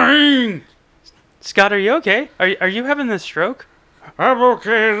 Scott, are you okay? Are you having a stroke? I'm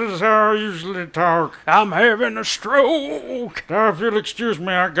okay. This is how I usually talk. I'm having a stroke. Now, if you'll excuse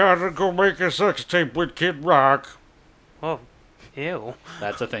me, I gotta go make a sex tape with Kid Rock. Oh, ew.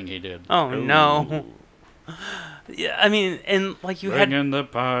 That's a thing he did. Oh, no. Yeah, I mean, and like you bringing the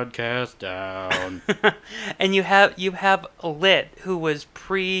podcast down. And you have Lit, who was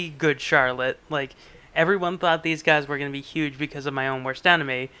pre-Good Charlotte. Like, everyone thought these guys were going to be huge because of My Own Worst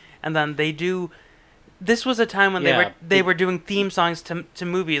Enemy, and then they do. This was a time when they were doing theme songs to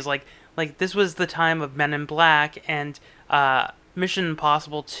movies. Like this was the time of Men in Black, and Mission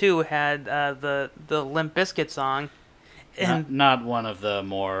Impossible 2 had the Limp Bizkit song. And not one of the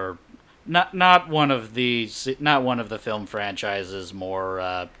more. Not one of the film franchise's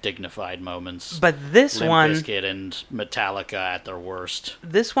more dignified moments. But this Limp one, Bizkit and Metallica at their worst.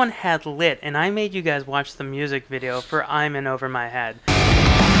 This one had Lit, and I made you guys watch the music video for "I'm In Over My Head."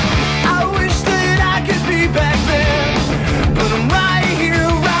 I wish that I could be back then, but I'm right here,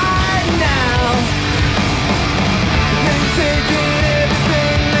 right now. They've taken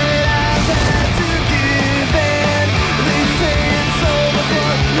everything that I've had to give, and they say it's over,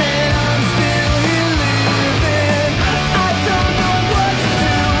 but man, I'm still here living. I don't know what to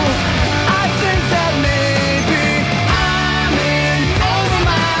do. I think that maybe I'm in over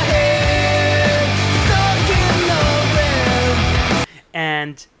my head, stuck in the bed.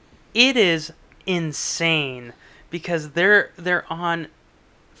 And it is insane because they're on.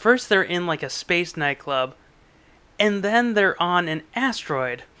 First, they're in like a space nightclub, and then they're on an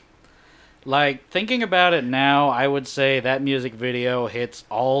asteroid. Like, thinking about it now, I would say that music video hits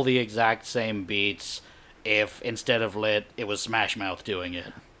all the exact same beats if, instead of Lit, it was Smash Mouth doing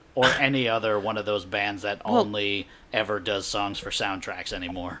it. Or any other one of those bands that only ever does songs for soundtracks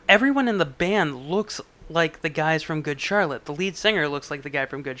anymore. Everyone in the band looks like the guys from Good Charlotte. The lead singer looks like the guy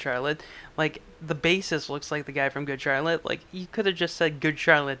from Good Charlotte. Like, the bassist looks like the guy from Good Charlotte. Like, you could have just said Good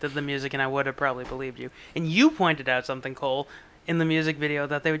Charlotte did the music and I would have probably believed you. And you pointed out something, Cole, in the music video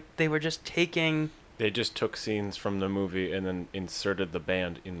that they were just taking... They just took scenes from the movie and then inserted the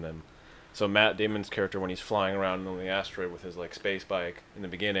band in them. So Matt Damon's character, when he's flying around on the asteroid with his like space bike in the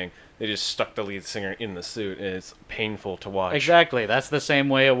beginning, they just stuck the lead singer in the suit, and it's painful to watch. Exactly. That's the same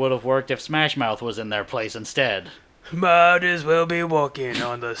way it would have worked if Smash Mouth was in their place instead. Might as well be walking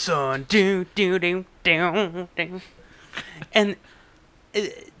on the sun. Do do do do do. And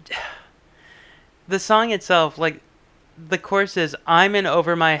the song itself, like the chorus is "I'm in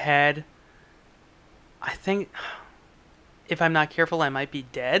over my head." I think, if I'm not careful, I might be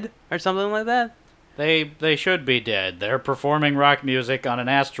dead or something like that. They should be dead. They're performing rock music on an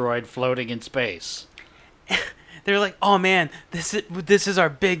asteroid floating in space. They're like, "Oh man, this is our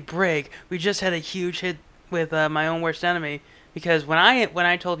big break. We just had a huge hit with My Own Worst Enemy." Because when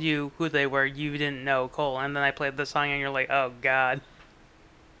I told you who they were, you didn't know, Cole, and then I played the song and you're like, "Oh God."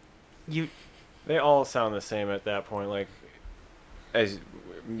 They all sound the same at that point, like as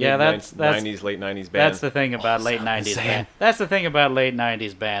that's 90s, late 90s bands. That's the thing about late 90s bands. That's the thing about late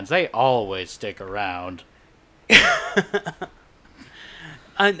 90s bands. They always stick around.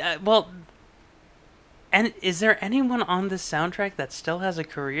 Well, and is there anyone on this soundtrack that still has a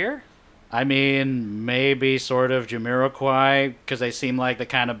career? I mean, maybe sort of Jamiroquai, because they seem like the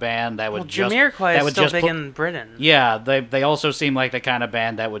kind of band that would Jamiroquai is still big in Britain. Yeah, they also seem like the kind of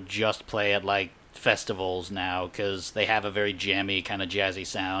band that would just play at like festivals now, because they have a very jammy kind of jazzy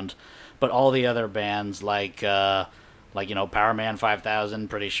sound. But all the other bands like Power Man 5000,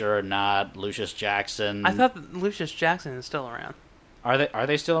 pretty sure not. Lucius Jackson. I thought Lucius Jackson is still around. Are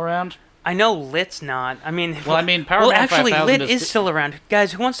they still around? I know Lit's not. I mean, Power Man 5000 Lit is still around.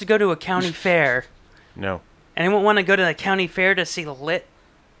 Guys, who wants to go to a county fair? No. Anyone want to go to the county fair to see Lit?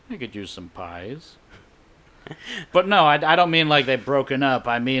 I could use some pies. But no, I don't mean like they've broken up.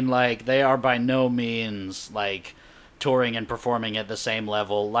 I mean like they are by no means like touring and performing at the same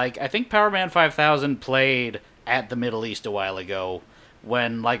level. Like I think Power Man 5000 played at the Middle East a while ago,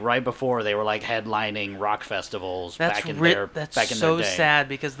 when like right before they were like headlining rock festivals back in their day. That's so sad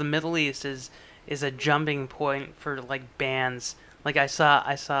because the Middle East is a jumping point for like bands. Like I saw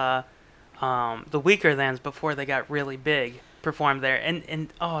the Weakerthans before they got really big. perform there,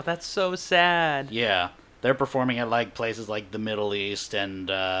 and oh, that's so sad. Yeah, they're performing at like places like the Middle East and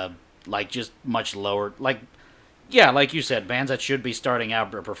like just much lower, like like you said, bands that should be starting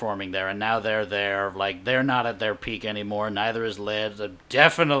out are performing there, and now they're there. Like they're not at their peak anymore. Neither is Lid. They're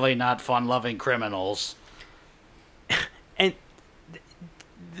definitely not fun-loving criminals. And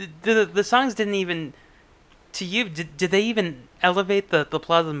the songs didn't even, to you, did they even elevate the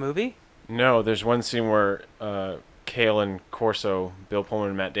plot of the movie? No, there's one scene where Kale and Corso, Bill Pullman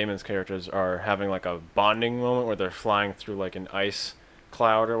and Matt Damon's characters, are having like a bonding moment where they're flying through like an ice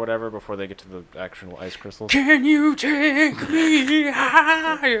cloud or whatever before they get to the actual ice crystals. Can you take me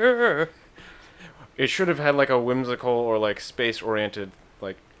higher? It should have had like a whimsical or like space-oriented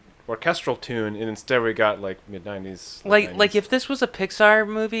like orchestral tune, and instead we got like mid-90s. Like if this was a Pixar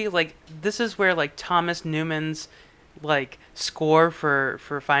movie, like this is where like Thomas Newman's like score for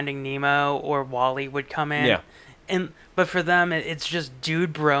Finding Nemo or WALL-E would come in. Yeah. But for them it's just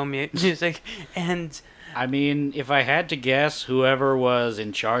dude bro music. And I mean, if I had to guess, whoever was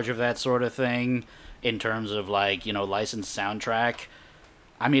in charge of that sort of thing in terms of like, licensed soundtrack,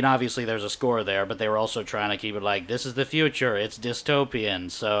 I mean, obviously there's a score there, but they were also trying to keep it like, this is the future, it's dystopian,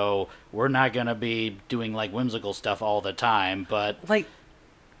 so we're not going to be doing like whimsical stuff all the time, but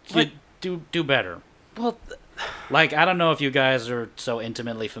do better. Well, like, I don't know if you guys are so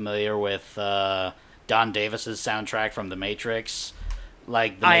intimately familiar with Don Davis's soundtrack from The Matrix,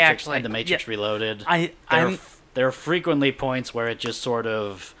 like The Matrix and The Matrix Reloaded. There are frequently points where it just sort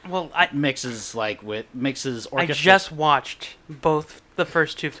of mixes orchestra. I just watched both the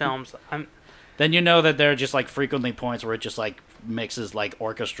first two films. Then you know that there are just like frequently points where it just like mixes like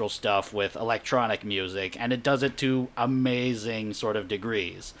orchestral stuff with electronic music, and it does it to amazing sort of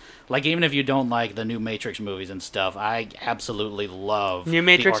degrees. Like even if you don't like the new Matrix movies and stuff, I absolutely love new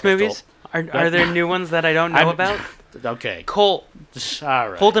Matrix movies. Are there new ones that I don't know about? Okay, Cole, all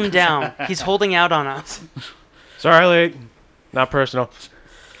right. Hold him down. He's holding out on us. Sorry, Lee. Not personal.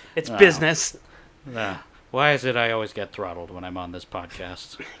 It's business. Why is it I always get throttled when I'm on this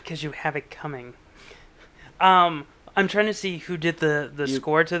podcast? Because you have it coming. I'm trying to see who did the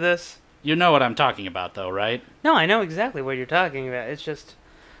score to this. You know what I'm talking about, though, right? No, I know exactly what you're talking about. It's just...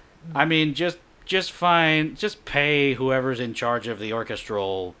 I mean, just pay whoever's in charge of the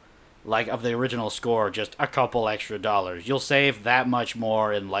orchestral, like, of the original score, just a couple extra dollars. You'll save that much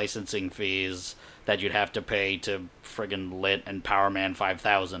more in licensing fees that you'd have to pay to friggin' Lit and Powerman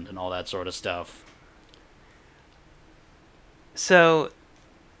 5000 and all that sort of stuff. So,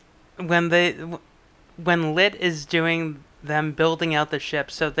 when Lit is doing them building out the ship,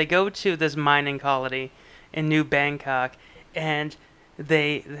 so they go to this mining colony in New Bangkok, and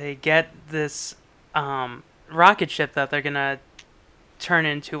they get this rocket ship that they're gonna turn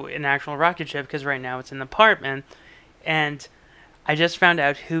into an actual rocket ship, because right now it's an apartment. And I just found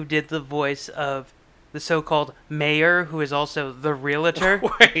out who did the voice of the so-called mayor, who is also the realtor.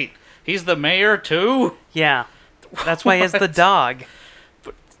 Wait, he's the mayor too? Yeah, that's why he has the dog.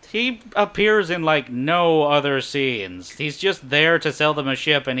 But he appears in like no other scenes. He's just there to sell them a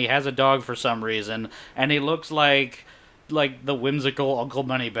ship, and he has a dog for some reason, and he looks like the whimsical Uncle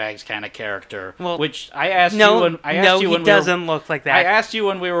Moneybags kind of character. Well, which I asked no, you when I asked you he when doesn't look like that. I asked you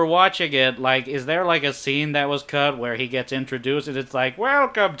when we were watching it, like, is there like a scene that was cut where he gets introduced and it's like,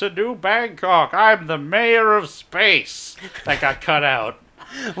 "Welcome to New Bangkok. I'm the mayor of space." That got cut out.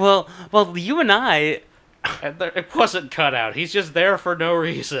 Well, you and I. It wasn't cut out. He's just there for no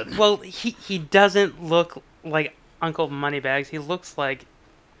reason. Well, he doesn't look like Uncle Moneybags. He looks like.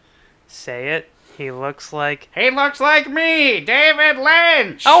 Say it. He looks like me, David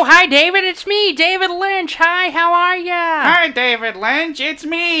Lynch. Oh, hi, David. It's me, David Lynch. Hi, how are ya? Hi, David Lynch. It's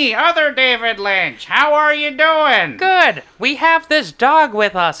me, other David Lynch. How are you doing? Good. We have this dog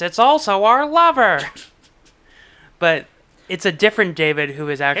with us. It's also our lover. But it's a different David who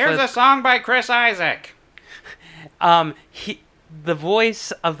is actually... Here's a song by Chris Isaac. The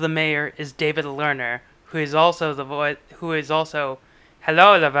voice of the mayor is David Lerner, who is also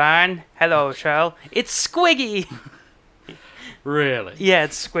Hello, Laverne. Hello, Cheryl. It's Squiggy. Really? Yeah,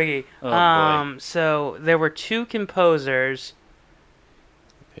 it's Squiggy. Oh, boy. So there were two composers.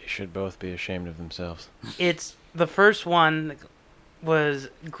 They should both be ashamed of themselves. It's the first one was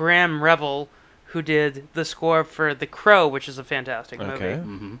Graham Revel, who did the score for The Crow, which is a fantastic movie. Okay.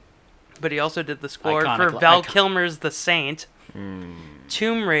 Mm-hmm. But he also did the score for Val Kilmer's The Saint,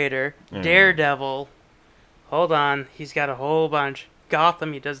 Tomb Raider, Daredevil. Hold on, he's got a whole bunch.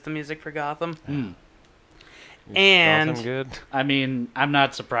 Gotham, he does the music for Gotham. And Gotham good? I mean, I'm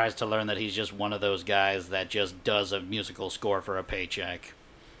not surprised to learn that he's just one of those guys that just does a musical score for a paycheck.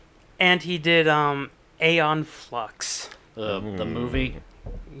 And he did Aeon Flux. The movie?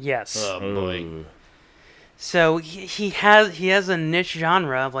 Yes. Oh, boy. So he has a niche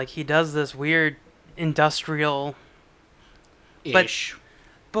genre. Like, he does this weird industrial... Ish.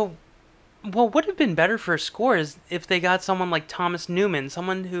 But what would have been better for a score is if they got someone like Thomas Newman,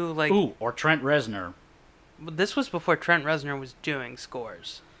 someone who, like... Ooh, or Trent Reznor. This was before Trent Reznor was doing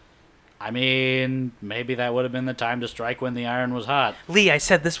scores. I mean, maybe that would have been the time to strike when the iron was hot. Lee, I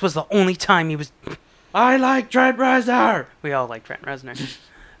said this was the only time he was... I like Trent Reznor! We all like Trent Reznor.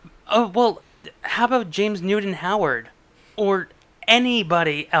 Oh, well, how about James Newton Howard? Or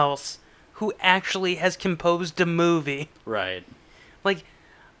anybody else who actually has composed a movie? Right. Like,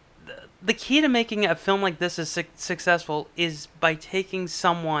 the key to making a film like this is successful is by taking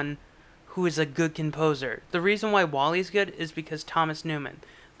someone who is a good composer. The reason why WALL-E's good is because Thomas Newman.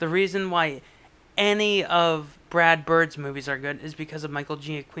 The reason why any of Brad Bird's movies are good is because of Michael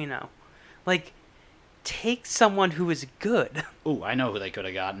Giacchino. Like, take someone who is good. Ooh, I know who they could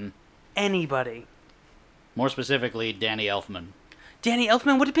have gotten. Anybody. More specifically, Danny Elfman. Danny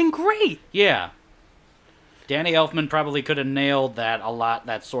Elfman would have been great! Yeah. Danny Elfman probably could have nailed that a lot,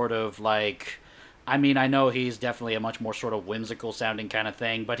 that sort of, like... I mean, I know he's definitely a much more sort of whimsical sounding kind of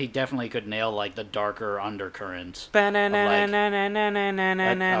thing, but he definitely could nail, like, the darker undercurrent of,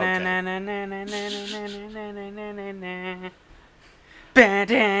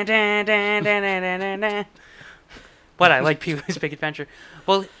 What, I like Pee-wee's Big Adventure.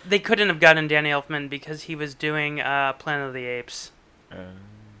 Well, they couldn't have gotten Danny Elfman because he was doing Planet of the Apes.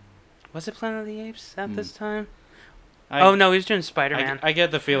 Was it Planet of the Apes at this time? Oh, no, he was doing Spider-Man. I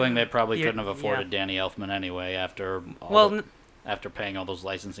get the feeling they probably couldn't have afforded Danny Elfman anyway after after paying all those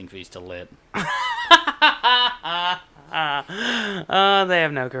licensing fees to Lit. They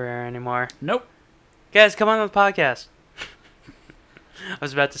have no career anymore. Nope. Guys, come on the podcast. I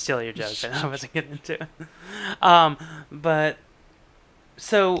was about to steal your joke, but I wasn't getting into it. But,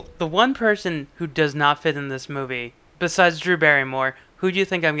 so, the one person who does not fit in this movie, besides Drew Barrymore, who do you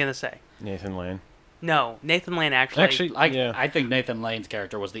think I'm going to say? Nathan Lane. No, Nathan Lane actually... I think Nathan Lane's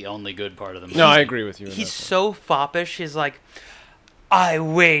character was the only good part of the movie. No, I agree with you. He's so foppish. He's like, I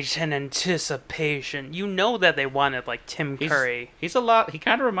wait in anticipation. You know that they wanted, like, Tim Curry. He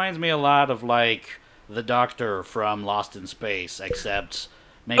kind of reminds me a lot of, like, the Doctor from Lost in Space, except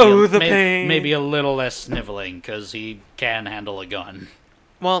maybe, maybe a little less sniveling, because he can handle a gun.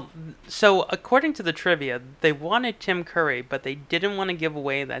 Well, so, according to the trivia, they wanted Tim Curry, but they didn't want to give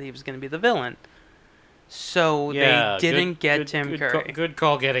away that he was going to be the villain. So they didn't get Tim Curry. Good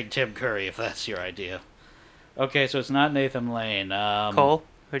call getting Tim Curry, if that's your idea. Okay, so it's not Nathan Lane. Cole,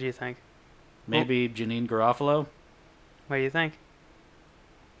 who do you think? Maybe Janine Garofalo? What do you think?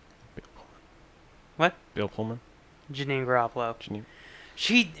 Bill Pullman. What? Bill Pullman. Janine Garofalo.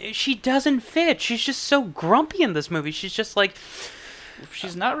 She doesn't fit. She's just so grumpy in this movie. She's just like...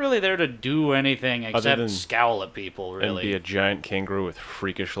 She's not really there to do anything except scowl at people, really. And be a giant kangaroo with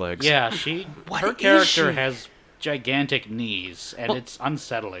freakish legs. Yeah, her character has gigantic knees, and it's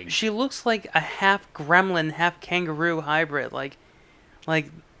unsettling. She looks like a half gremlin, half kangaroo hybrid. Like,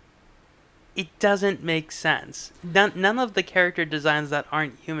 it doesn't make sense. None of the character designs that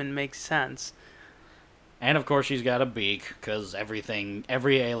aren't human make sense. And of course, she's got a beak, because every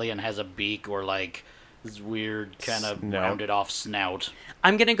alien has a beak, or like... this weird kind of rounded off snout.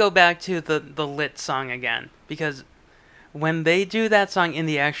 I'm gonna go back to the Lit song again, because when they do that song in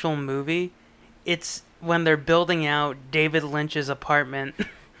the actual movie, it's when they're building out David Lynch's apartment.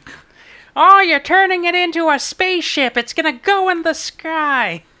 Oh, you're turning it into a spaceship! It's gonna go in the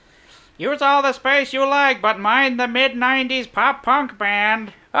sky! Use all the space you like, but mind the mid-90s pop-punk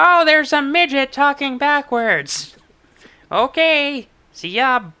band. Oh, there's a midget talking backwards. Okay, see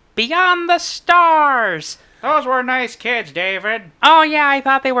ya beyond the stars. Those were nice kids, David. Oh yeah, I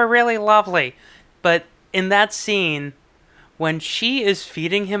thought they were really lovely. But in that scene, when she is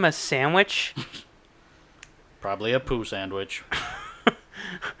feeding him a sandwich... Probably a poo sandwich.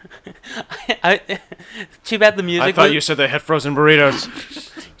 Too bad the music... I thought you said they had frozen burritos.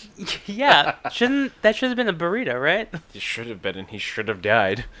 Yeah, that should have been a burrito, right? It should have been, and he should have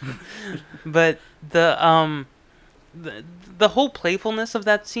died. But the whole playfulness of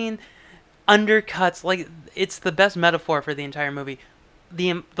that scene undercuts, like, it's the best metaphor for the entire movie.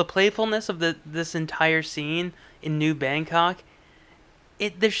 The playfulness of this entire scene in New Bangkok,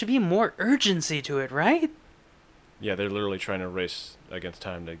 there should be more urgency to it, right? Yeah, they're literally trying to race against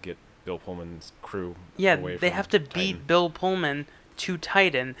time to get Bill Pullman's crew Yeah, away they from have to Titan. beat Bill Pullman to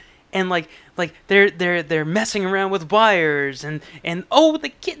Titan. And like they're messing around with wires and oh, the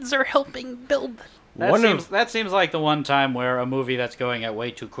kids are helping build. That seems like the one time where a movie that's going at way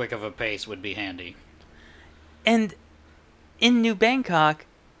too quick of a pace would be handy. And in New Bangkok,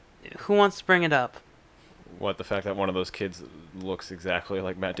 who wants to bring it up? What, the fact that one of those kids looks exactly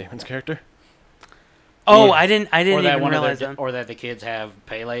like Matt Damon's character? Oh, I didn't or that even one realize of that. or that the kids have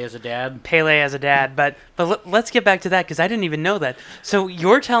Pele as a dad. Pele as a dad, but let's get back to that because I didn't even know that. So are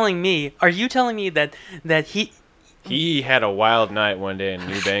you telling me that he had a wild night one day in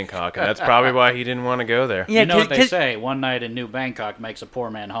New Bangkok, and that's probably why he didn't want to go there. Yeah, you know what they say, one night in New Bangkok makes a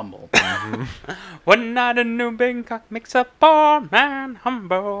poor man humble. One night in New Bangkok makes a poor man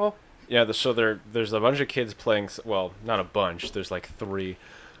humble. Yeah, so there's a bunch of kids playing, well, not a bunch, there's like 3.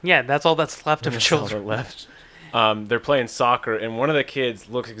 Yeah, that's all that's left of children. Left. They're playing soccer, and one of the kids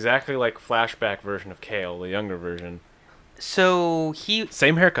looks exactly like flashback version of Kale, the younger version. So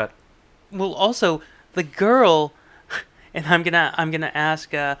same haircut. Well, also the girl, and I'm gonna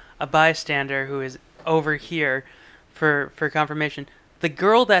ask a bystander who is over here for confirmation. The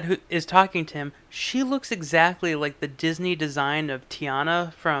girl that is talking to him, she looks exactly like the Disney design of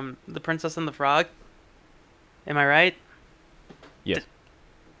Tiana from The Princess and the Frog. Am I right? Yes.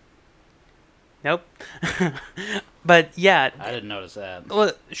 Nope. But yeah. I didn't notice that.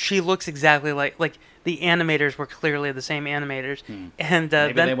 Well, she looks exactly like the animators were clearly the same animators. And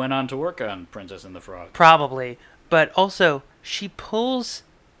maybe then they went on to work on Princess and the Frog. Probably. But also, she pulls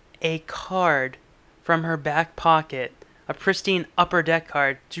a card from her back pocket, a pristine Upper Deck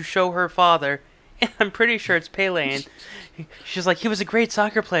card, to show her father. And I'm pretty sure it's Pele. And she's like, he was a great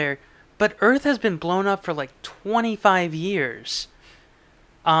soccer player. But Earth has been blown up for like 25 years.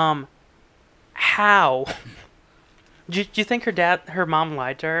 How? Do you think her mom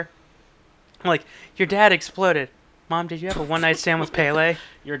lied to her? Like, your dad exploded. Mom, did you have a one-night stand with Pele?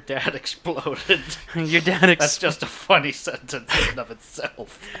 Your dad exploded. Your dad That's just a funny sentence in and of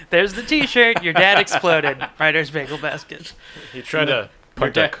itself. There's the T-shirt. Your dad exploded. Writer's Bagel Basket. He tried to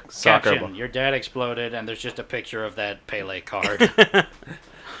put that soccer ball. Your dad exploded, and there's just a picture of that Pele card.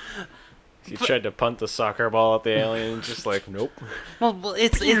 He tried to punt the soccer ball at the alien, just like, nope. Well,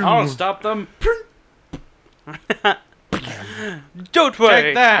 I'll stop them. Don't worry.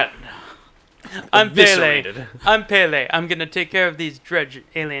 Take that. I'm Pele. I'm Pele. I'm gonna take care of these dredge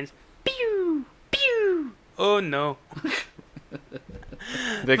aliens. Pew! Pew! Oh no.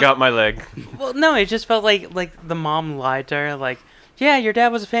 They got my leg. Well, no, it just felt like the mom lied to her. Like, yeah, your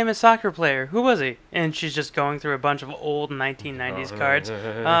dad was a famous soccer player. Who was he? And she's just going through a bunch of old 1990s cards.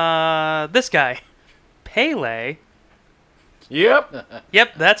 This guy. Pele. Yep.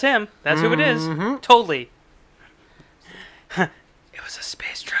 Yep, that's him. That's who it is. Totally. It was a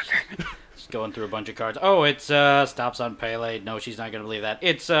space trucker. Just going through a bunch of cards. Oh, it's stops on Pele. No, she's not going to believe that.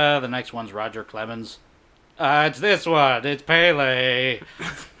 It's the next one's Roger Clemens. It's this one. It's Pele.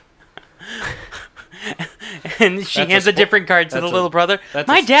 And she hands a different card to the little brother.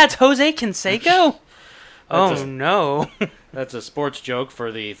 My dad's Jose Canseco? Oh, no. That's a sports joke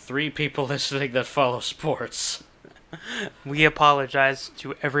for the 3 people listening that follow sports. We apologize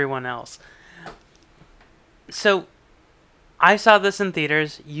to everyone else. So, I saw this in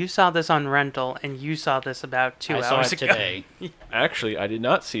theaters, you saw this on rental, and you saw this about 2 hours ago. I saw it today. Actually, I did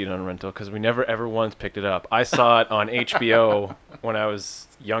not see it on rental because we never ever once picked it up. I saw it on HBO when I was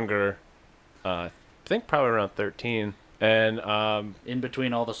younger. I think probably around 13. And in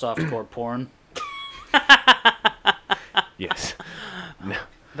between all the softcore porn. Yes. No.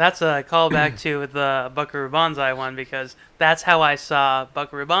 That's a callback to the Buckaroo Banzai one because that's how I saw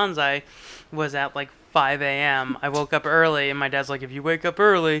Buckaroo Banzai was at like 5 a.m. I woke up early and my dad's like, if you wake up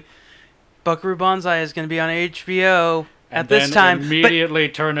early, Buckaroo Banzai is going to be on HBO at this time. Immediately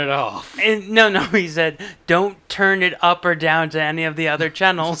turn it off. And no, he said, don't turn it up or down to any of the other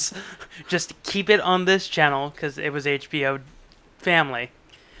channels. Just keep it on this channel because it was HBO Family.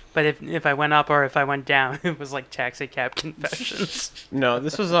 But if I went up or if I went down, it was like Taxi Cab Confessions. No,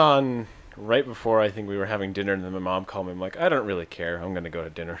 this was on right before I think we were having dinner, and then my mom called me. I'm like, I don't really care. I'm going to go to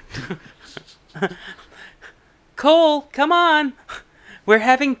dinner. Cole, come on. We're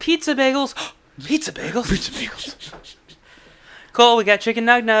having pizza bagels. Pizza bagels? Pizza bagels. Cole, we got chicken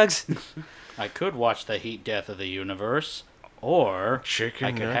nug-nugs. I could watch The Heat Death of the Universe, or chicken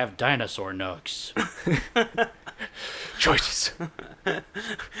I could have dinosaur nugs. Choices.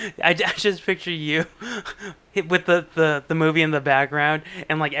 I just picture you with the movie in the background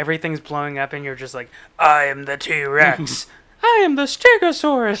and like everything's blowing up and you're just like, I am the T-Rex. I am the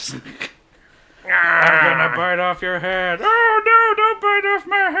Stegosaurus. I'm gonna bite off your head. Oh no, don't bite off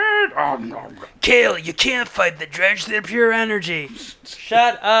my head. Oh no. Kale, you can't fight the dredge, they're pure energy.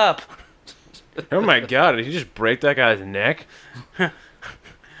 Shut up. Oh my god, did he just break that guy's neck?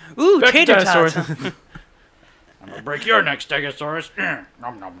 Ooh, tater tots. I'm gonna break your neck, Stegosaurus.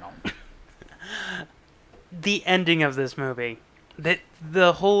 Nom nom nom. the ending of this movie.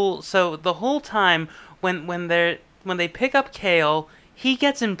 The whole time when they pick up Kale, he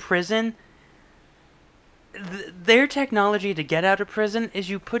gets in prison. Their technology to get out of prison is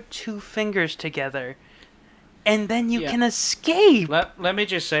you put two fingers together, and then you can escape. Let me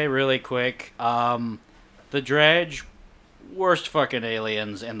just say really quick, the Dredge, worst fucking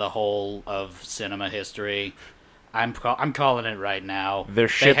aliens in the whole of cinema history. I'm calling it right now.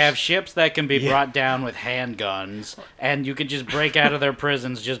 They have ships that can be brought down with handguns, and you can just break out of their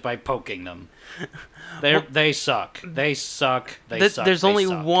prisons just by poking them. They suck. They suck. There's only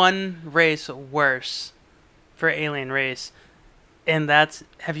one race worse for alien race, and that's,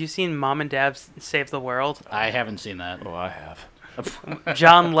 have you seen Mom and Dad Save the World? I haven't seen that. Oh, I have.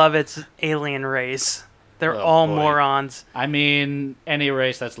 John Lovett's alien race. They're all morons. I mean, any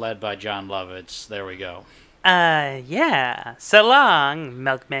race that's led by John Lovitz. There we go. Yeah. So long,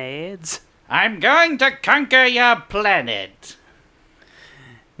 milkmaids. I'm going to conquer your planet.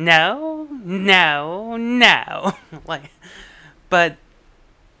 No. But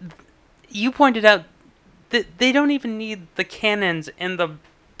you pointed out that they don't even need the cannons and the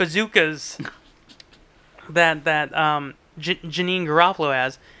bazookas that Janine Garofalo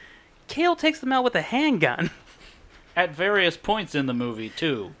has. Kale takes them out with a handgun. At various points in the movie,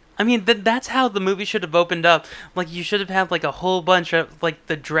 too. I mean, that's how the movie should have opened up. Like, you should have had, like, a whole bunch of, like,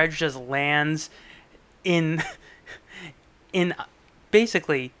 the Dredge just lands in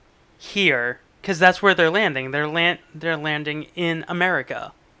basically here, because that's where they're landing. They're landing in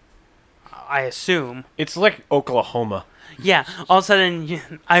America, I assume. It's like Oklahoma. Yeah, all of a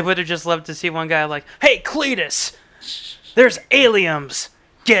sudden, I would have just loved to see one guy like, "Hey, Cletus, there's aliens.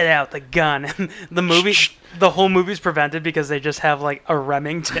 Get out the gun." And the whole movie's prevented because they just have like a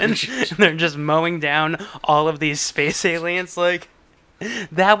Remington. They're just mowing down all of these space aliens. Like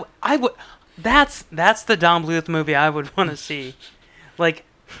that, that's the Don Bluth movie I would want to see. Like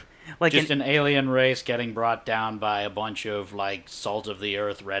just an alien race getting brought down by a bunch of like salt of the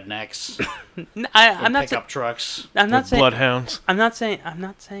earth rednecks. I'm not pickup trucks. I'm not saying bloodhounds. I'm not saying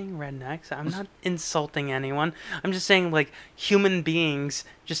rednecks. I'm not insulting anyone. I'm just saying like human beings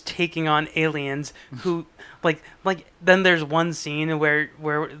just taking on aliens who like then there's one scene where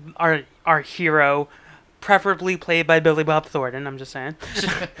our hero, preferably played by Billy Bob Thornton, I'm just saying.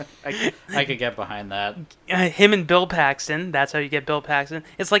 I could get behind that. Him and Bill Paxton, that's how you get Bill Paxton.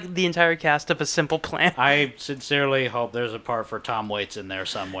 It's like the entire cast of A Simple Plan. I sincerely hope there's a part for Tom Waits in there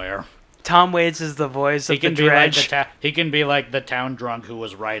somewhere. Tom Waits is the voice of the Dredge. He can be like the town drunk who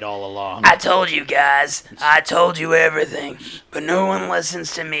was right all along. I told you guys. I told you everything. But no one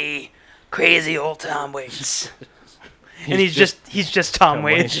listens to me. Crazy old Tom Waits. And he's just Tom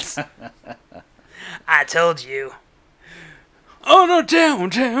Waits. I told you. On a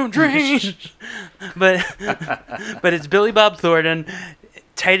downtown train. but it's Billy Bob Thornton,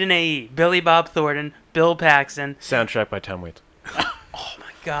 Titan AE, Billy Bob Thornton, Bill Paxton. Soundtrack by Tom Waits. Oh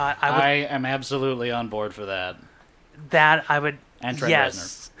my God. I am absolutely on board for that. That I would. And Trent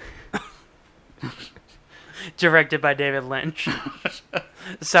yes. Directed by David Lynch.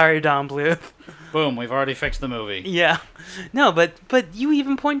 Sorry, Don Bluth. Boom, we've already fixed the movie. Yeah. No, but you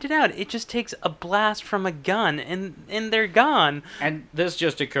even pointed out, it just takes a blast from a gun and they're gone. And this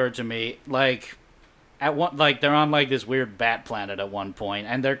just occurred to me, like, they're on like this weird bat planet at one point,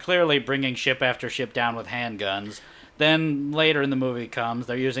 and they're clearly bringing ship after ship down with handguns. Then later in the movie comes,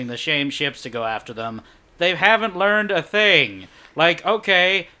 they're using the same ships to go after them. They haven't learned a thing. Like,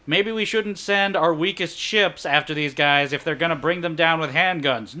 okay, maybe we shouldn't send our weakest ships after these guys if they're gonna bring them down with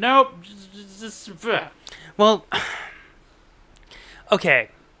handguns. Nope. Well, okay.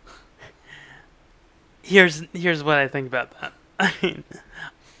 Here's what I think about that. I mean,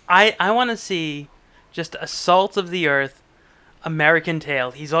 I want to see just a Salt of the Earth American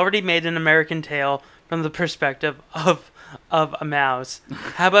Tail. He's already made an American Tail from the perspective of a mouse.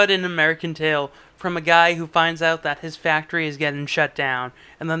 How about an American Tail from a guy who finds out that his factory is getting shut down,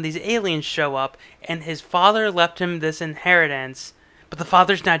 and then these aliens show up, and his father left him this inheritance, but the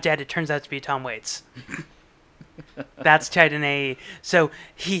father's not dead. It turns out to be Tom Waits. That's Titan AE. So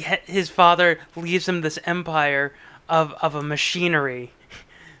his father leaves him this empire of a machinery,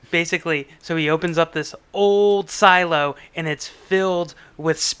 basically. So he opens up this old silo, and it's filled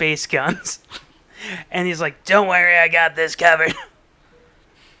with space guns. And he's like, "Don't worry, I got this covered."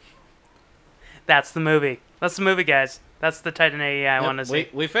 That's the movie. That's the movie, guys. That's the Titan AE I want to see.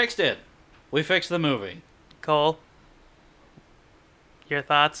 We fixed it. We fixed the movie. Cole, your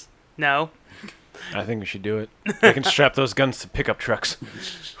thoughts? No? I think we should do it. They can strap those guns to pickup trucks.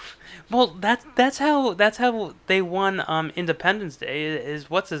 Well, that's how they won Independence Day. Is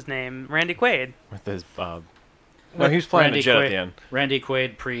what's his name? Randy Quaid. With his Bob. No, he was playing the jet at the end. Randy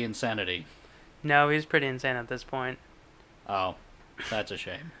Quaid pre-insanity. No, he's pretty insane at this point. Oh, that's a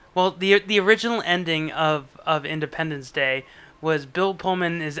shame. Well, the original ending of Independence Day was Bill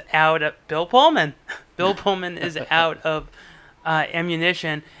Pullman is out. Bill Pullman is out of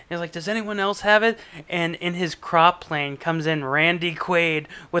ammunition. He's like, does anyone else have it? And in his crop plane comes in Randy Quaid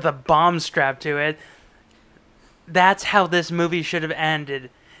with a bomb strapped to it. That's how this movie should have ended.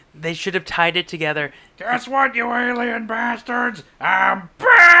 They should have tied it together. Guess what, you alien bastards? I'm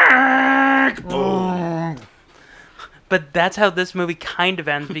back! Boom! But that's how this movie kind of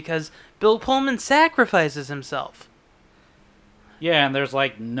ends because Bill Pullman sacrifices himself. Yeah, and there's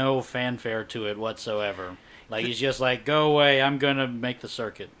like no fanfare to it whatsoever. Like he's just like, go away, I'm gonna make the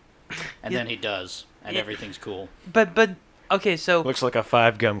circuit. And then he does, and everything's cool. But okay, so looks like a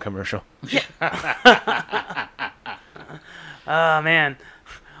 5 Gum commercial. Oh man.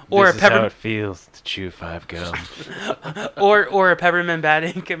 Or this is how it feels to chew 5 Gum. or a Peppermint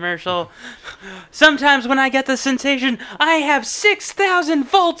Patty commercial. Sometimes when I get the sensation, I have 6,000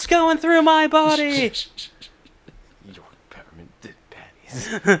 volts going through my body. Your peppermint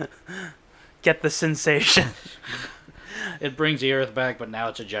patties. Get the sensation. It brings the Earth back, but now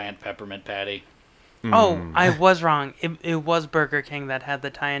it's a giant peppermint patty. Oh, I was wrong. It was Burger King that had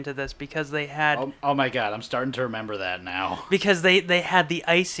the tie into this because they had... Oh my god, I'm starting to remember that now. Because they had the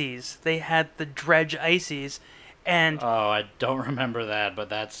ices. They had the Dredge ices. And oh, I don't remember that, but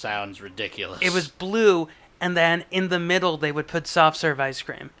that sounds ridiculous. It was blue, and then in the middle they would put soft serve ice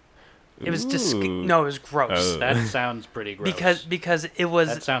cream. It was no, it was gross. Oh. That sounds pretty gross. Because it was...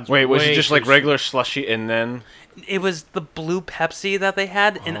 That sounds Wait, was it just like regular slushy and then... It was the blue Pepsi that they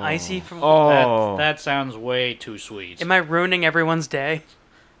had in icy from... Oh. That sounds way too sweet. Am I ruining everyone's day?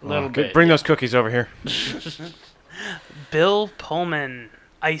 A little bit. Bring those cookies over here. Bill Pullman,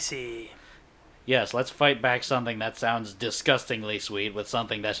 icy. Yes, let's fight back something that sounds disgustingly sweet with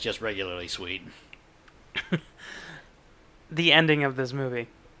something that's just regularly sweet. The ending of this movie.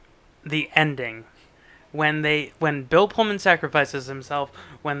 The ending. When Bill Pullman sacrifices himself,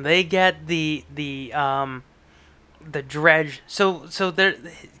 when they get the dredge, so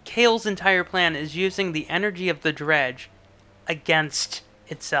Kale's entire plan is using the energy of the dredge against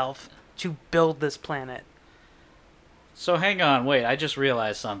itself to build this planet. So hang on, wait, I just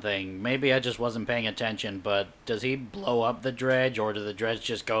realized something. Maybe I just wasn't paying attention, but does he blow up the dredge, or does the dredge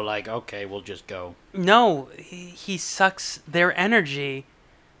just go like, okay, we'll just go? No, he sucks their energy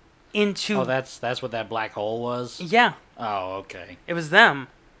into... Oh, that's what that black hole was? Yeah. Oh, okay. It was them.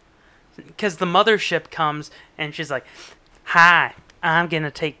 Because the mothership comes, and she's like, hi, I'm going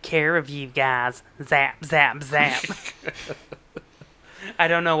to take care of you guys. Zap, zap, zap. I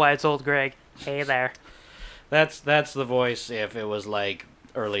don't know why it's old Greg. Hey there. That's the voice if it was like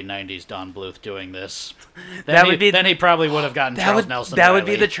early 90s Don Bluth doing this. Then he probably would have gotten Charles Nelson That Riley. would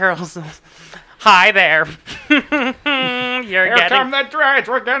be the Charles Nelson. Hi there. Here come the dredge.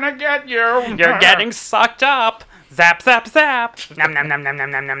 We're gonna get you. You're getting sucked up. Zap, zap, zap. Nom, nom, nom, nom,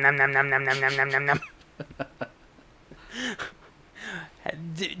 nom, nom, nom, nom, nom, nom, nom, nom, nom, nom, nom.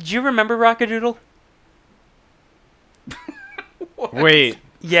 Do you remember Rockadoodle? Wait.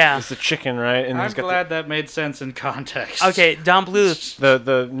 Yeah. It's the chicken, right? And I'm glad that made sense in context. Okay, Don Bluth.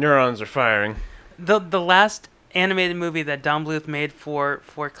 The neurons are firing. The last animated movie that Don Bluth made for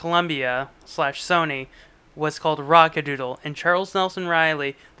Columbia/Sony was called Rockadoodle, and Charles Nelson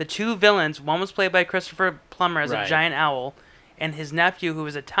Riley, the two villains, one was played by Christopher Plummer as a giant owl, and his nephew, who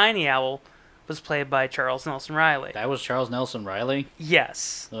was a tiny owl, was played by Charles Nelson Riley. That was Charles Nelson Riley?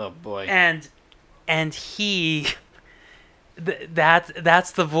 Yes. Oh boy. And he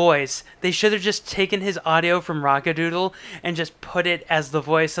that's the voice. They should have just taken his audio from Rockadoodle and just put it as the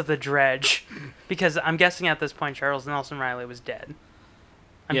voice of the dredge. Because I'm guessing at this point Charles Nelson Riley was dead.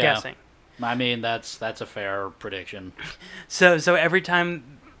 I'm guessing. I mean, that's a fair prediction. So every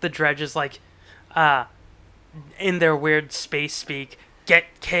time the dredge is like, in their weird space speak, get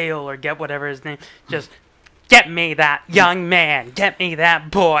Kale or get whatever his name, just get me that young man, get me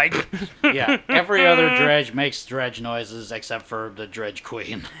that boy. Yeah, every other dredge makes dredge noises except for the dredge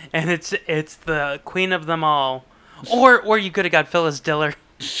queen. And it's the queen of them all. Or you could have got Phyllis Diller.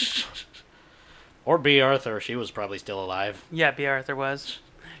 Or B. Arthur, she was probably still alive. Yeah, B. Arthur was.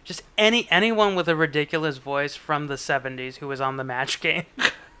 Just anyone with a ridiculous voice from the 70s who was on the Match Game.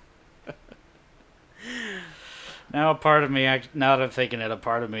 Now, now that I'm thinking it, a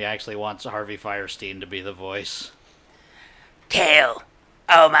part of me actually wants Harvey Fierstein to be the voice. Kale,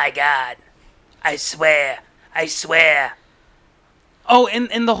 oh my god. I swear. Oh,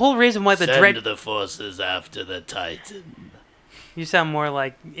 and the whole reason why the Send the forces after the Titan. You sound more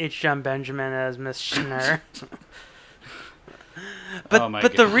like H. John Benjamin as Miss Schnurr. But Oh my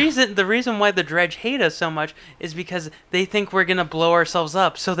but God. the reason why the Dredge hate us so much is because they think we're gonna blow ourselves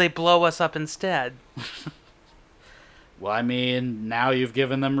up, so they blow us up instead. Well, I mean, now you've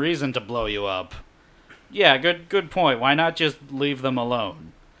given them reason to blow you up. Yeah, good point. Why not just leave them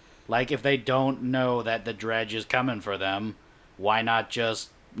alone? Like, if they don't know that the Dredge is coming for them, why not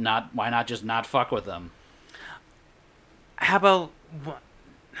just not fuck with them? How about?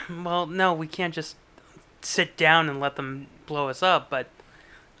 Well, no, we can't just sit down and let them blow us up. But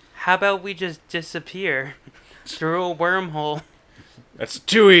how about we just disappear through a wormhole? That's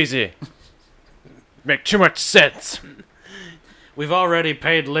too easy. Make too much sense. We've already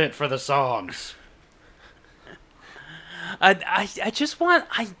paid lit for the songs. I just want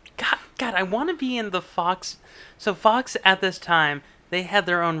God I want to be in the Fox. So Fox at this time, they had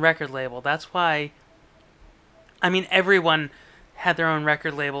their own record label. That's why. I mean, everyone had their own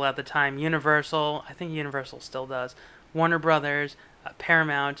record label at the time. Universal, I think Universal still does. Warner Brothers,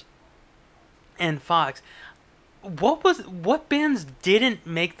 Paramount, and Fox. What bands didn't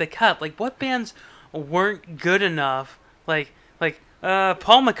make the cut? Like, what bands weren't good enough? Like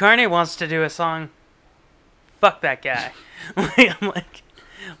Paul McCartney wants to do a song. Fuck that guy.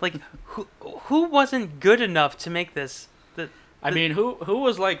 like who wasn't good enough to make this? I mean, who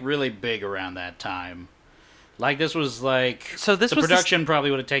was like really big around that time? Like, this was like, so this the was production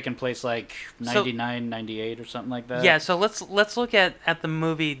probably would have taken place like 99, 98 or something like that. Yeah, so let's look at the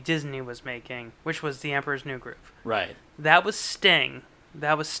movie Disney was making, which was The Emperor's New Groove. Right. That was Sting.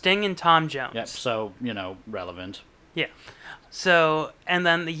 That was Sting and Tom Jones. Yep, so, relevant. Yeah. So, and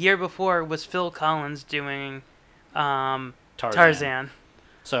then the year before was Phil Collins doing Tarzan.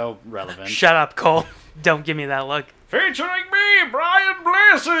 So, relevant. Shut up, Cole. Don't give me that look. Featuring me, Brian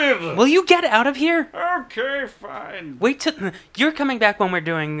Blessed! Will you get out of here? Okay, fine. Wait till... You're coming back when we're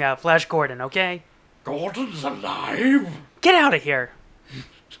doing Flash Gordon, okay? Gordon's alive? Get out of here.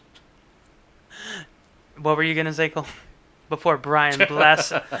 What were you going to say, Cole? Before Brian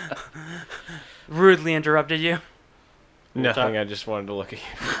Bless rudely interrupted you. Nothing, I just wanted to look at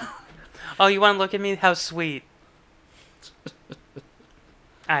you. Oh, you want to look at me? How sweet.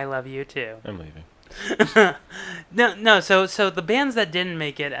 I love you too. I'm leaving. No. So the bands that didn't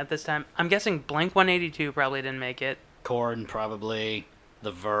make it at this time, I'm guessing Blink-182 probably didn't make it. Korn probably.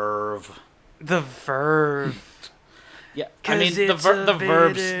 The Verve. The Verve. Yeah, I mean the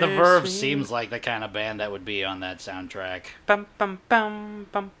Verve seems like the kind of band that would be on that soundtrack. Bum bum bum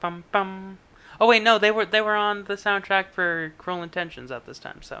bum bum bum. Oh wait, no, they were on the soundtrack for Cruel Intentions at this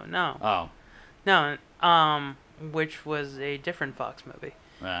time. So no. Oh. No. Which was a different Fox movie.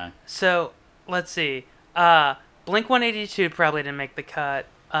 Right. So let's see. Blink-182 probably didn't make the cut.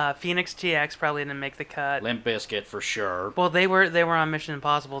 Phoenix TX probably didn't make the cut. Limp Bizkit for sure. Well, they were on Mission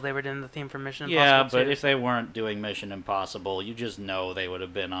Impossible. They were doing the theme for Mission Impossible. Yeah, but too. if they weren't doing Mission Impossible, you just know they would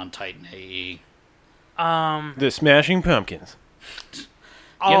have been on Titan AE. The Smashing Pumpkins.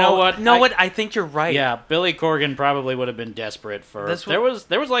 You know what? I think you're right. Yeah, Billy Corgan probably would have been desperate for. This there was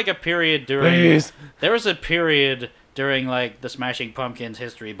like a period during. Please. There was a period during like the Smashing Pumpkins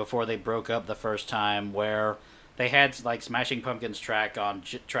history before they broke up the first time where they had like Smashing Pumpkins tracks on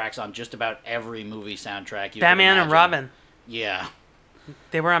just about every movie soundtrack. Batman and Robin. Yeah.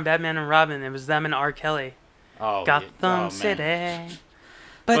 They were on Batman and Robin. It was them and R. Kelly. Oh, Gotham City.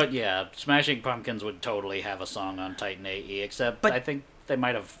 But yeah, Smashing Pumpkins would totally have a song on Titan AE, except I think they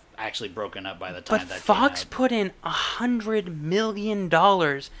might have actually broken up by the time that Fox came out. put in $100 million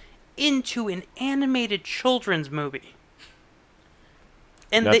into an animated children's movie.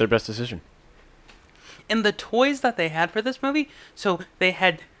 And Not their best decision. And the toys that they had for this movie, so they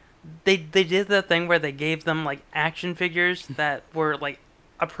did the thing where they gave them like action figures that were like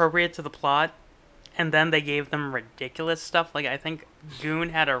appropriate to the plot, and then they gave them ridiculous stuff. Like I think Goon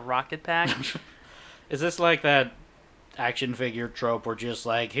had a rocket pack. Is this like that action figure trope where just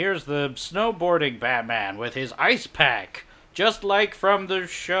like, here's the snowboarding Batman with his ice pack, just like from the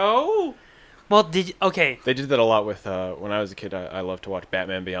show? Well, okay. They did that a lot with, when I was a kid, I loved to watch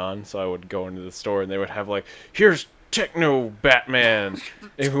Batman Beyond, so I would go into the store and they would have like, here's Techno Batman,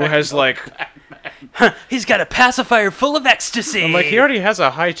 who has like... He's got a pacifier full of ecstasy. I'm like, he already has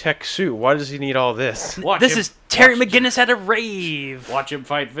a high-tech suit, why does he need all this? This is Terry McGinnis at a rave. Watch him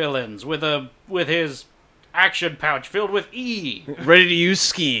fight villains with his action pouch filled with E. Ready to use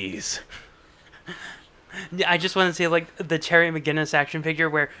skis. Yeah, I just want to see like the Terry McGinnis action figure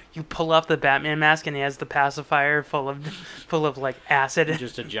where you pull off the Batman mask and he has the pacifier full of like acid.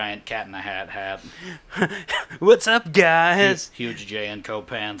 Just a giant Cat in a hat. What's up, guys? Huge J and Co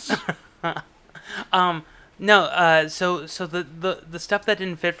pants. No. So the stuff that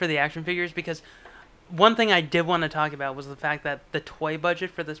didn't fit for the action figures, because one thing I did want to talk about was the fact that the toy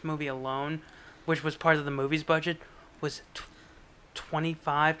budget for this movie alone, which was part of the movie's budget, was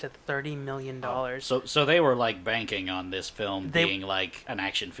 $25 to $30 million. So they were like banking on this film being like an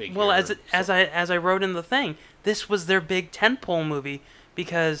action figure. Well, as I wrote in the thing, this was their big tentpole movie,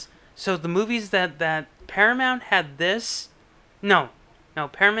 because so the movies that Paramount had this, no,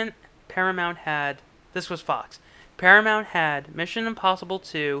 Paramount had, this was Fox. Paramount had Mission Impossible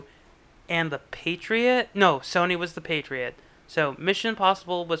 2 and The Patriot. No, Sony was The Patriot. So Mission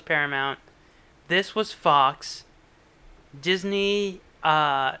Impossible was Paramount. This was Fox. Disney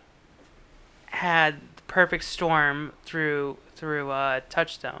had the Perfect Storm through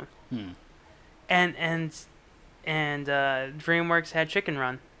Touchstone, and DreamWorks had Chicken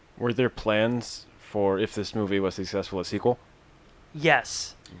Run. Were there plans for, if this movie was successful, a sequel?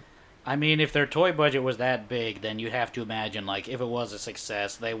 Yes. I mean, if their toy budget was that big, then you'd have to imagine, like, if it was a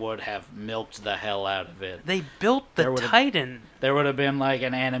success, they would have milked the hell out of it. They built the Titan. There would have been, like,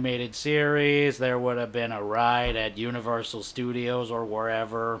 an animated series. There would have been a ride at Universal Studios or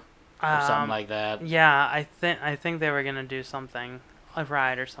wherever, or something like that. Yeah, I think they were gonna do something, a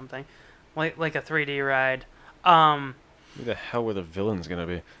ride or something, like a 3D ride. Who the hell were the villains gonna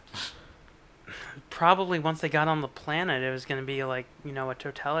be? Probably once they got on the planet, it was going to be like, you know, a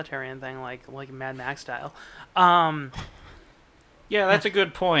totalitarian thing, like Mad Max style. Yeah, that's a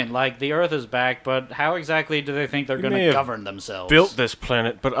good point. Like, the Earth is back, but how exactly do they think they're going to govern themselves? Built this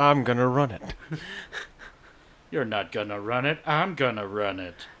planet, but I'm gonna run it. You're not gonna run it. I'm gonna run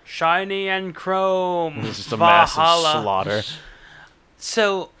it. Shiny and chrome. This is a Valhalla. massive slaughter.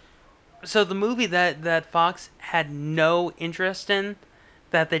 So the movie that Fox had no interest in,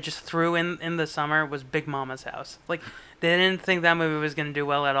 that they just threw in the summer, was Big Mama's House. Like, they didn't think that movie was going to do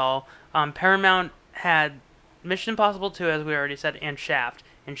well at all. Paramount had Mission Impossible 2, as we already said, and Shaft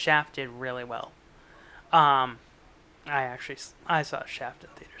did really well. I saw Shaft in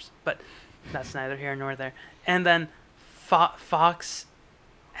theaters, but that's neither here nor there. And then Fox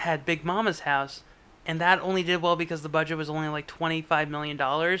had Big Mama's House, and that only did well because the budget was only like $25 million.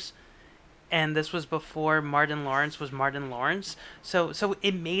 And this was before Martin Lawrence was Martin Lawrence, so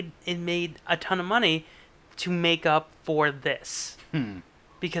it made a ton of money to make up for this,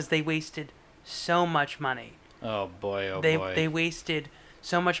 because they wasted so much money. Oh boy! They wasted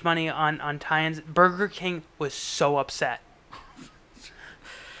so much money on tie-ins. Burger King was so upset.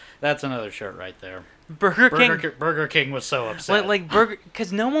 That's another shirt right there. Burger King was so upset.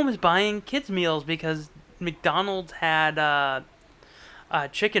 Because no one was buying kids meals because McDonald's had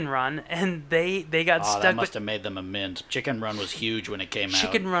Chicken Run, and they got stuck. That must have made them a mint. Chicken Run was huge when it came out.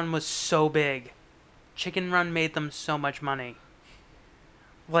 Chicken Run was so big. Chicken Run made them so much money.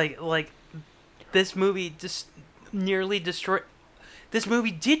 Like this movie just nearly destroyed. This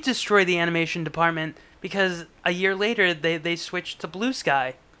movie did destroy the animation department, because a year later they switched to Blue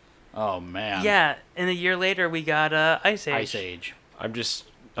Sky. Oh man. Yeah, and a year later we got Ice Age. Ice Age. I'm just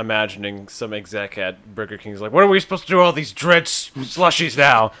imagining some exec at Burger King's like, what are we supposed to do all these dread slushies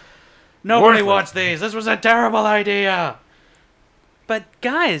now? Nobody wants these. This was a terrible idea. But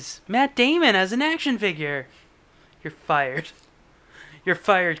guys, Matt Damon as an action figure. You're fired. You're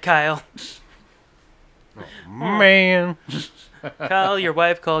fired, Kyle. Oh, man. Kyle, your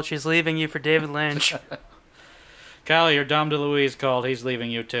wife called. She's leaving you for David Lynch. Kyle, your Dom DeLuise called. He's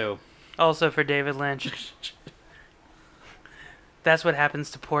leaving you too. Also for David Lynch. That's what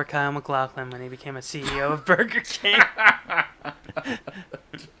happens to poor Kyle MacLachlan when he became a CEO of Burger King.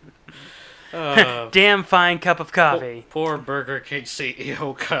 Damn fine cup of coffee. Poor Burger King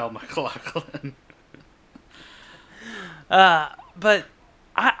CEO Kyle MacLachlan. But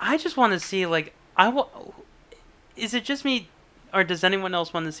I just want to see, like, is it just me, or does anyone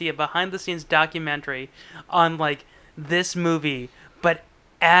else want to see a behind-the-scenes documentary on, like, this movie, but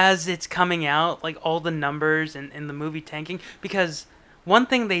as it's coming out, like, all the numbers and the movie tanking? Because one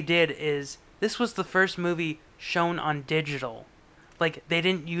thing they did is, this was the first movie shown on digital. Like, they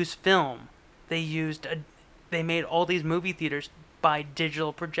didn't use film. They made all these movie theaters buy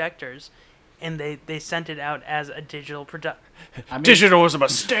digital projectors, and they sent it out as a digital product. Digital was a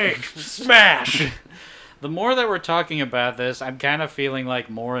mistake. Smash. The more that we're talking about this, I'm kind of feeling like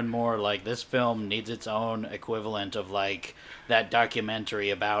more and more like this film needs its own equivalent of like that documentary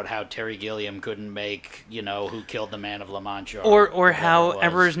about how Terry Gilliam couldn't make, Who Killed the Man of La Mancha. Or how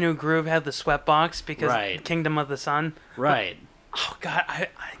Emperor's New Groove had the sweatbox because Kingdom of the Sun. Right. Oh God,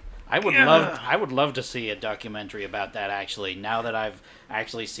 I would love to see a documentary about that, actually, now that I've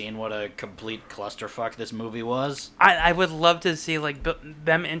actually seen what a complete clusterfuck this movie was. I would love to see like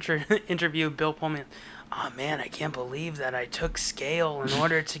them interview Bill Pullman. Oh man, I can't believe that I took scale in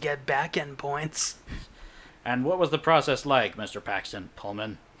order to get back-end points. And what was the process like, Mr. Paxton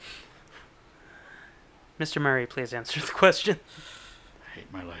Pullman? Mr. Murray, please answer the question. I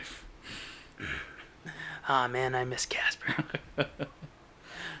hate my life. Ah man, I miss Casper. I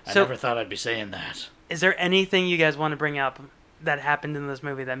never thought I'd be saying that. Is there anything you guys want to bring up that happened in this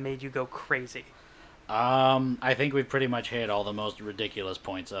movie that made you go crazy? I think we've pretty much hit all the most ridiculous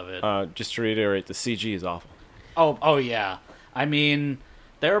points of it. Just to reiterate, the CG is awful. Oh yeah. I mean,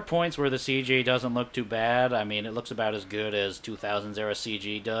 there are points where the CG doesn't look too bad. I mean, it looks about as good as 2000s era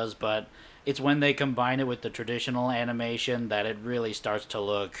CG does, but it's when they combine it with the traditional animation that it really starts to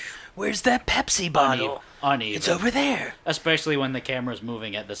look... Where's that Pepsi bottle? Uneven. It's over there. Especially when the camera's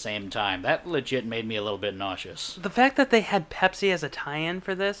moving at the same time. That legit made me a little bit nauseous. The fact that they had Pepsi as a tie-in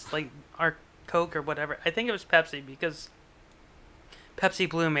for this, like our Coke or whatever, I think it was Pepsi because Pepsi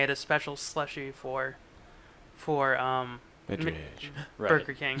Blue made a special slushie for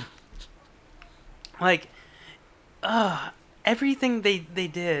Burger King. Like, everything they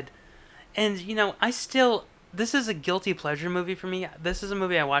did. And, this is a guilty pleasure movie for me. This is a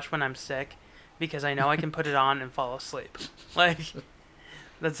movie I watch when I'm sick because I know I can put it on and fall asleep. Like,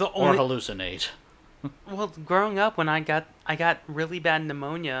 that's the only... Or hallucinate. Well, growing up, when I got really bad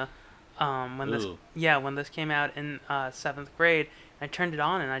pneumonia, when this came out in 7th grade, I turned it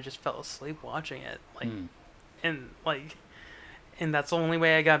on and I just fell asleep watching it. And that's the only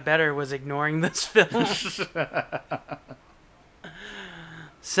way I got better was ignoring this film.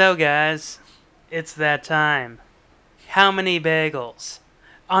 So, guys, it's that time. How many bagels?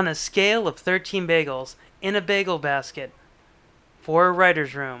 On a scale of 13 bagels in a bagel basket for a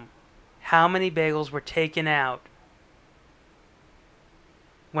writer's room, how many bagels were taken out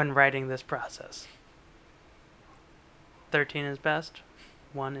when writing this process? 13 is best.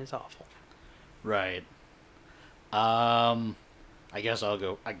 1 is awful. Right. I guess I'll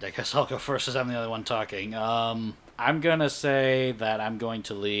go first as I'm the only one talking. I'm gonna say that I'm going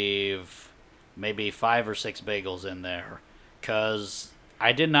to leave maybe 5 or 6 bagels in there, because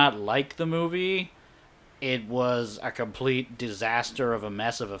I did not like the movie. It was a complete disaster of a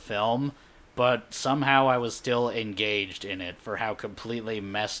mess of a film, but somehow I was still engaged in it for how completely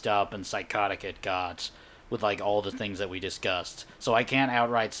messed up and psychotic it got with like all the things that we discussed. So I can't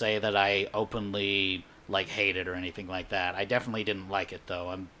outright say that I openly hate it or anything like that. I definitely didn't like it though.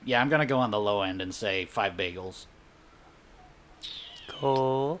 I'm gonna go on the low end and say 5 bagels.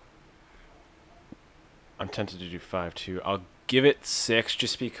 Cool. I'm tempted to do 5 too. I'll give it 6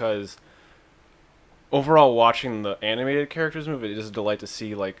 just because overall watching the animated characters move, it is a delight to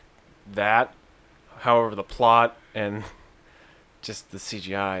see that. However, the plot and just the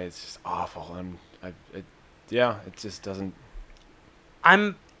CGI is just awful. It just doesn't.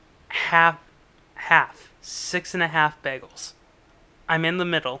 I'm half 6.5 bagels. I'm in the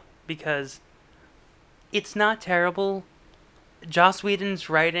middle because it's not terrible. Joss Whedon's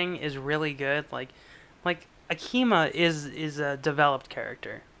writing is really good. Like Akima is a developed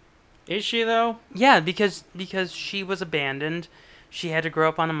character. Is she though? Yeah, because she was abandoned. She had to grow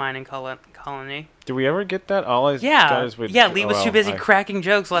up on a mining colony. Did we ever get that? Lee was too busy cracking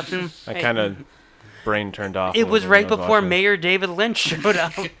jokes left him. I kind of brain turned off. It was right before Mayor David Lynch showed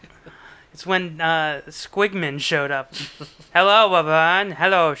up. It's when Squigman showed up. Hello, everyone.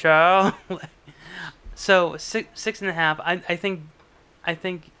 Hello, show. So 6.5. I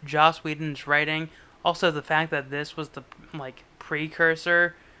think Joss Whedon's writing, also the fact that this was the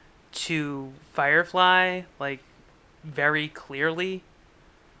precursor to Firefly, very clearly.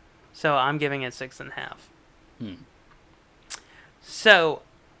 So I'm giving it 6.5. So,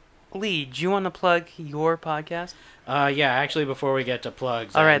 Lee, do you want to plug your podcast? Actually, before we get to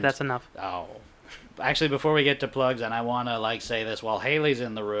plugs... All right, that's enough. Oh. Actually, before we get to plugs, and I want to, say this while Haley's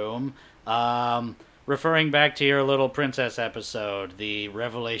in the room, referring back to your Little Princess episode, the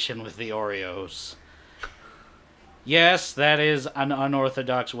revelation with the Oreos. Yes, that is an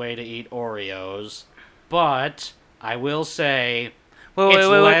unorthodox way to eat Oreos, but I will say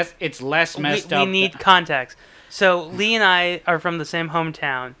it's less messed up. We need context. So, Lee and I are from the same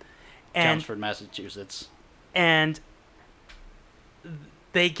hometown. Chelmsford, Massachusetts. And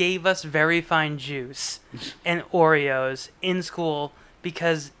they gave us very fine juice and Oreos in school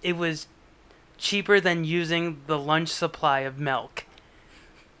because it was cheaper than using the lunch supply of milk.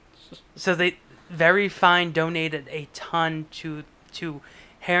 So they Very Fine donated a ton to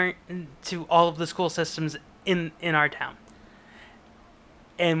all of the school systems in our town.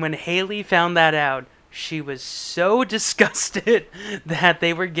 And when Haley found that out, she was so disgusted that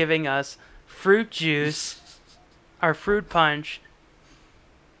they were giving us fruit juice, our fruit punch,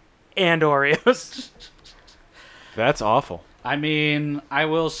 and Oreos. That's awful. I mean, I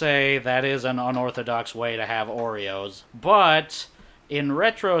will say that is an unorthodox way to have Oreos, but in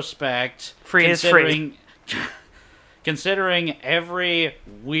retrospect, free is free. Considering every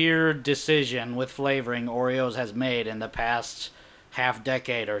weird decision with flavoring Oreos has made in the past half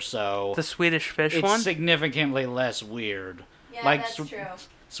decade or so, the Swedish Fish it's one? significantly less weird. Yeah, like that's true.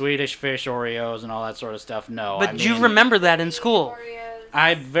 Swedish Fish Oreos and all that sort of stuff. No, But you remember that in school?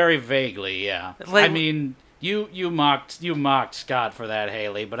 I very vaguely, yeah. Like- I mean, you mocked Scott for that,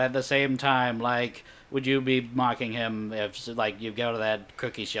 Haley, but at the same time, like, would you be mocking him if, like, you go to that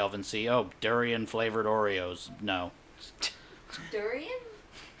cookie shelf and see, oh, durian flavored Oreos? No. Durian?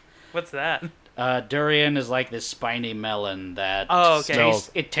 What's that? Durian is like this spiny melon that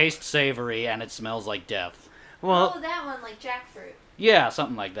it tastes savory and it smells like death. Well, that one, like jackfruit. Yeah,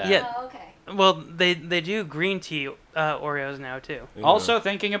 something like that. Yeah. Oh, okay. Well, they do green tea Oreos now too. Also,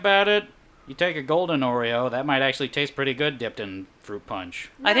 thinking about it, you take a golden Oreo, that might actually taste pretty good dipped in fruit punch.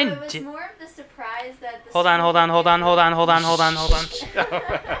 No, I didn't. It was more of the surprise that. The Hold on.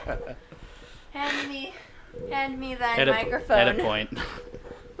 Hand me that microphone. Edit point.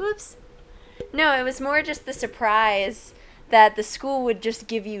 Oops. No, it was more just the surprise that the school would just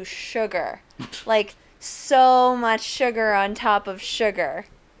give you sugar. Like, so much sugar on top of sugar.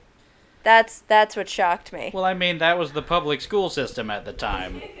 That's what shocked me. Well, I mean, that was the public school system at the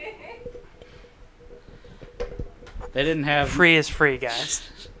time. They didn't have... Free is free, guys.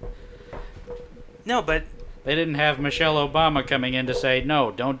 No, but... They didn't have Michelle Obama coming in to say,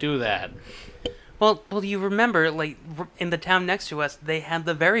 no, don't do that. Well, you remember, like, in the town next to us, they had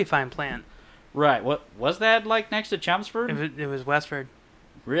the Very Fine plant. Right. What was that, like, next to Chelmsford? It was Westford.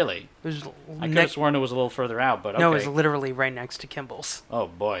 Really? It was I could have sworn it was a little further out, but okay. No, it was literally right next to Kimball's. Oh,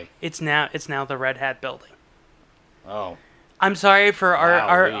 boy. It's now the Red Hat building. Oh. I'm sorry for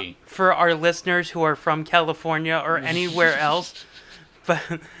our listeners who are from California or anywhere else,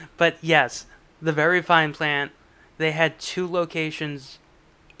 but yes, the Very Fine plant, they had 2 locations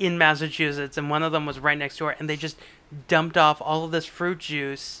in Massachusetts, and one of them was right next door, and they just dumped off all of this fruit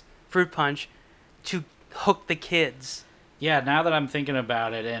punch, to hook the kids. Yeah, now that I'm thinking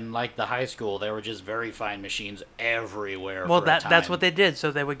about it, in like the high school, there were just Very Fine machines everywhere. Well, that's what they did.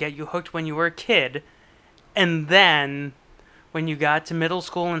 So they would get you hooked when you were a kid, and then when you got to middle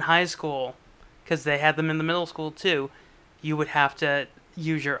school and high school, because they had them in the middle school too, you would have to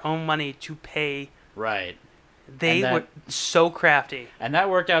use your own money to pay. Right. They were so crafty. And that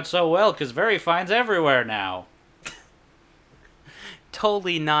worked out so well, because Very Fine's everywhere now.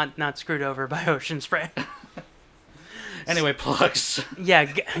 Totally not screwed over by Ocean Spray. Anyway, plugs. Yeah.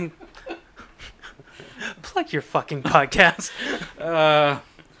 Plug your fucking podcast.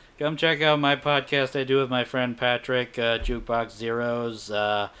 Come check out my podcast I do with my friend Patrick, Jukebox Zeros.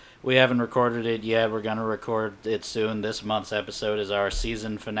 We haven't recorded it yet. We're going to record it soon. This month's episode is our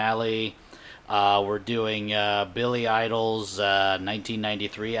season finale. We're doing Billy Idol's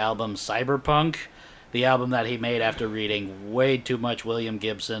 1993 album, Cyberpunk. The album that he made after reading way too much William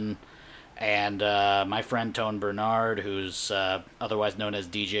Gibson. And my friend Tone Bernard, who's otherwise known as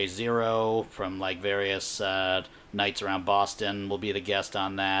DJ Zero from like various nights around Boston, will be the guest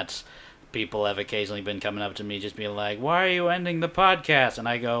on that. People have occasionally been coming up to me just being like, why are you ending the podcast? And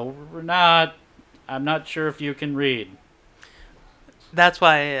I go, we're not. I'm not sure if you can read. That's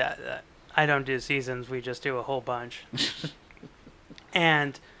why I don't do seasons. We just do a whole bunch.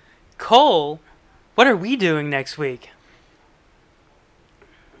 And Cole, what are we doing next week?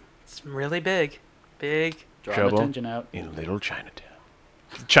 It's really big. Trouble attention out. in Little Chinatown.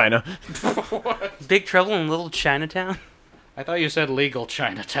 China. Big Trouble in Little Chinatown? I thought you said legal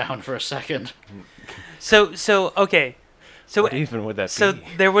Chinatown for a second. So okay. So what even would that be? So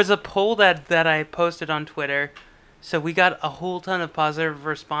there was a poll that I posted on Twitter. So we got a whole ton of positive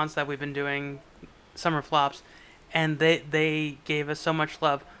response that we've been doing Summer Flops, and they gave us so much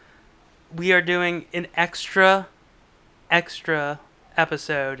love. We are doing an extra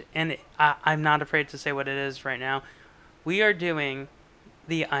episode, and I'm not afraid to say what it is right now. We are doing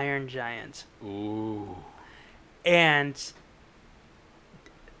the Iron Giant. Ooh. And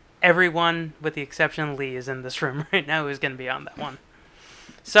everyone, with the exception of Lee, is in this room right now who's going to be on that one.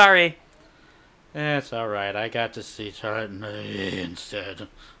 Sorry. It's alright. I got to see Titan AE instead.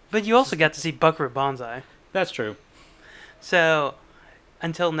 But you also got to see Buckaroo Banzai. That's true. So,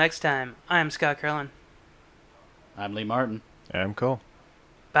 until next time, I'm Scott Curlin. I'm Lee Martin. I'm Cole.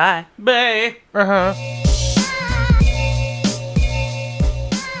 Bye. Bye. Uh-huh.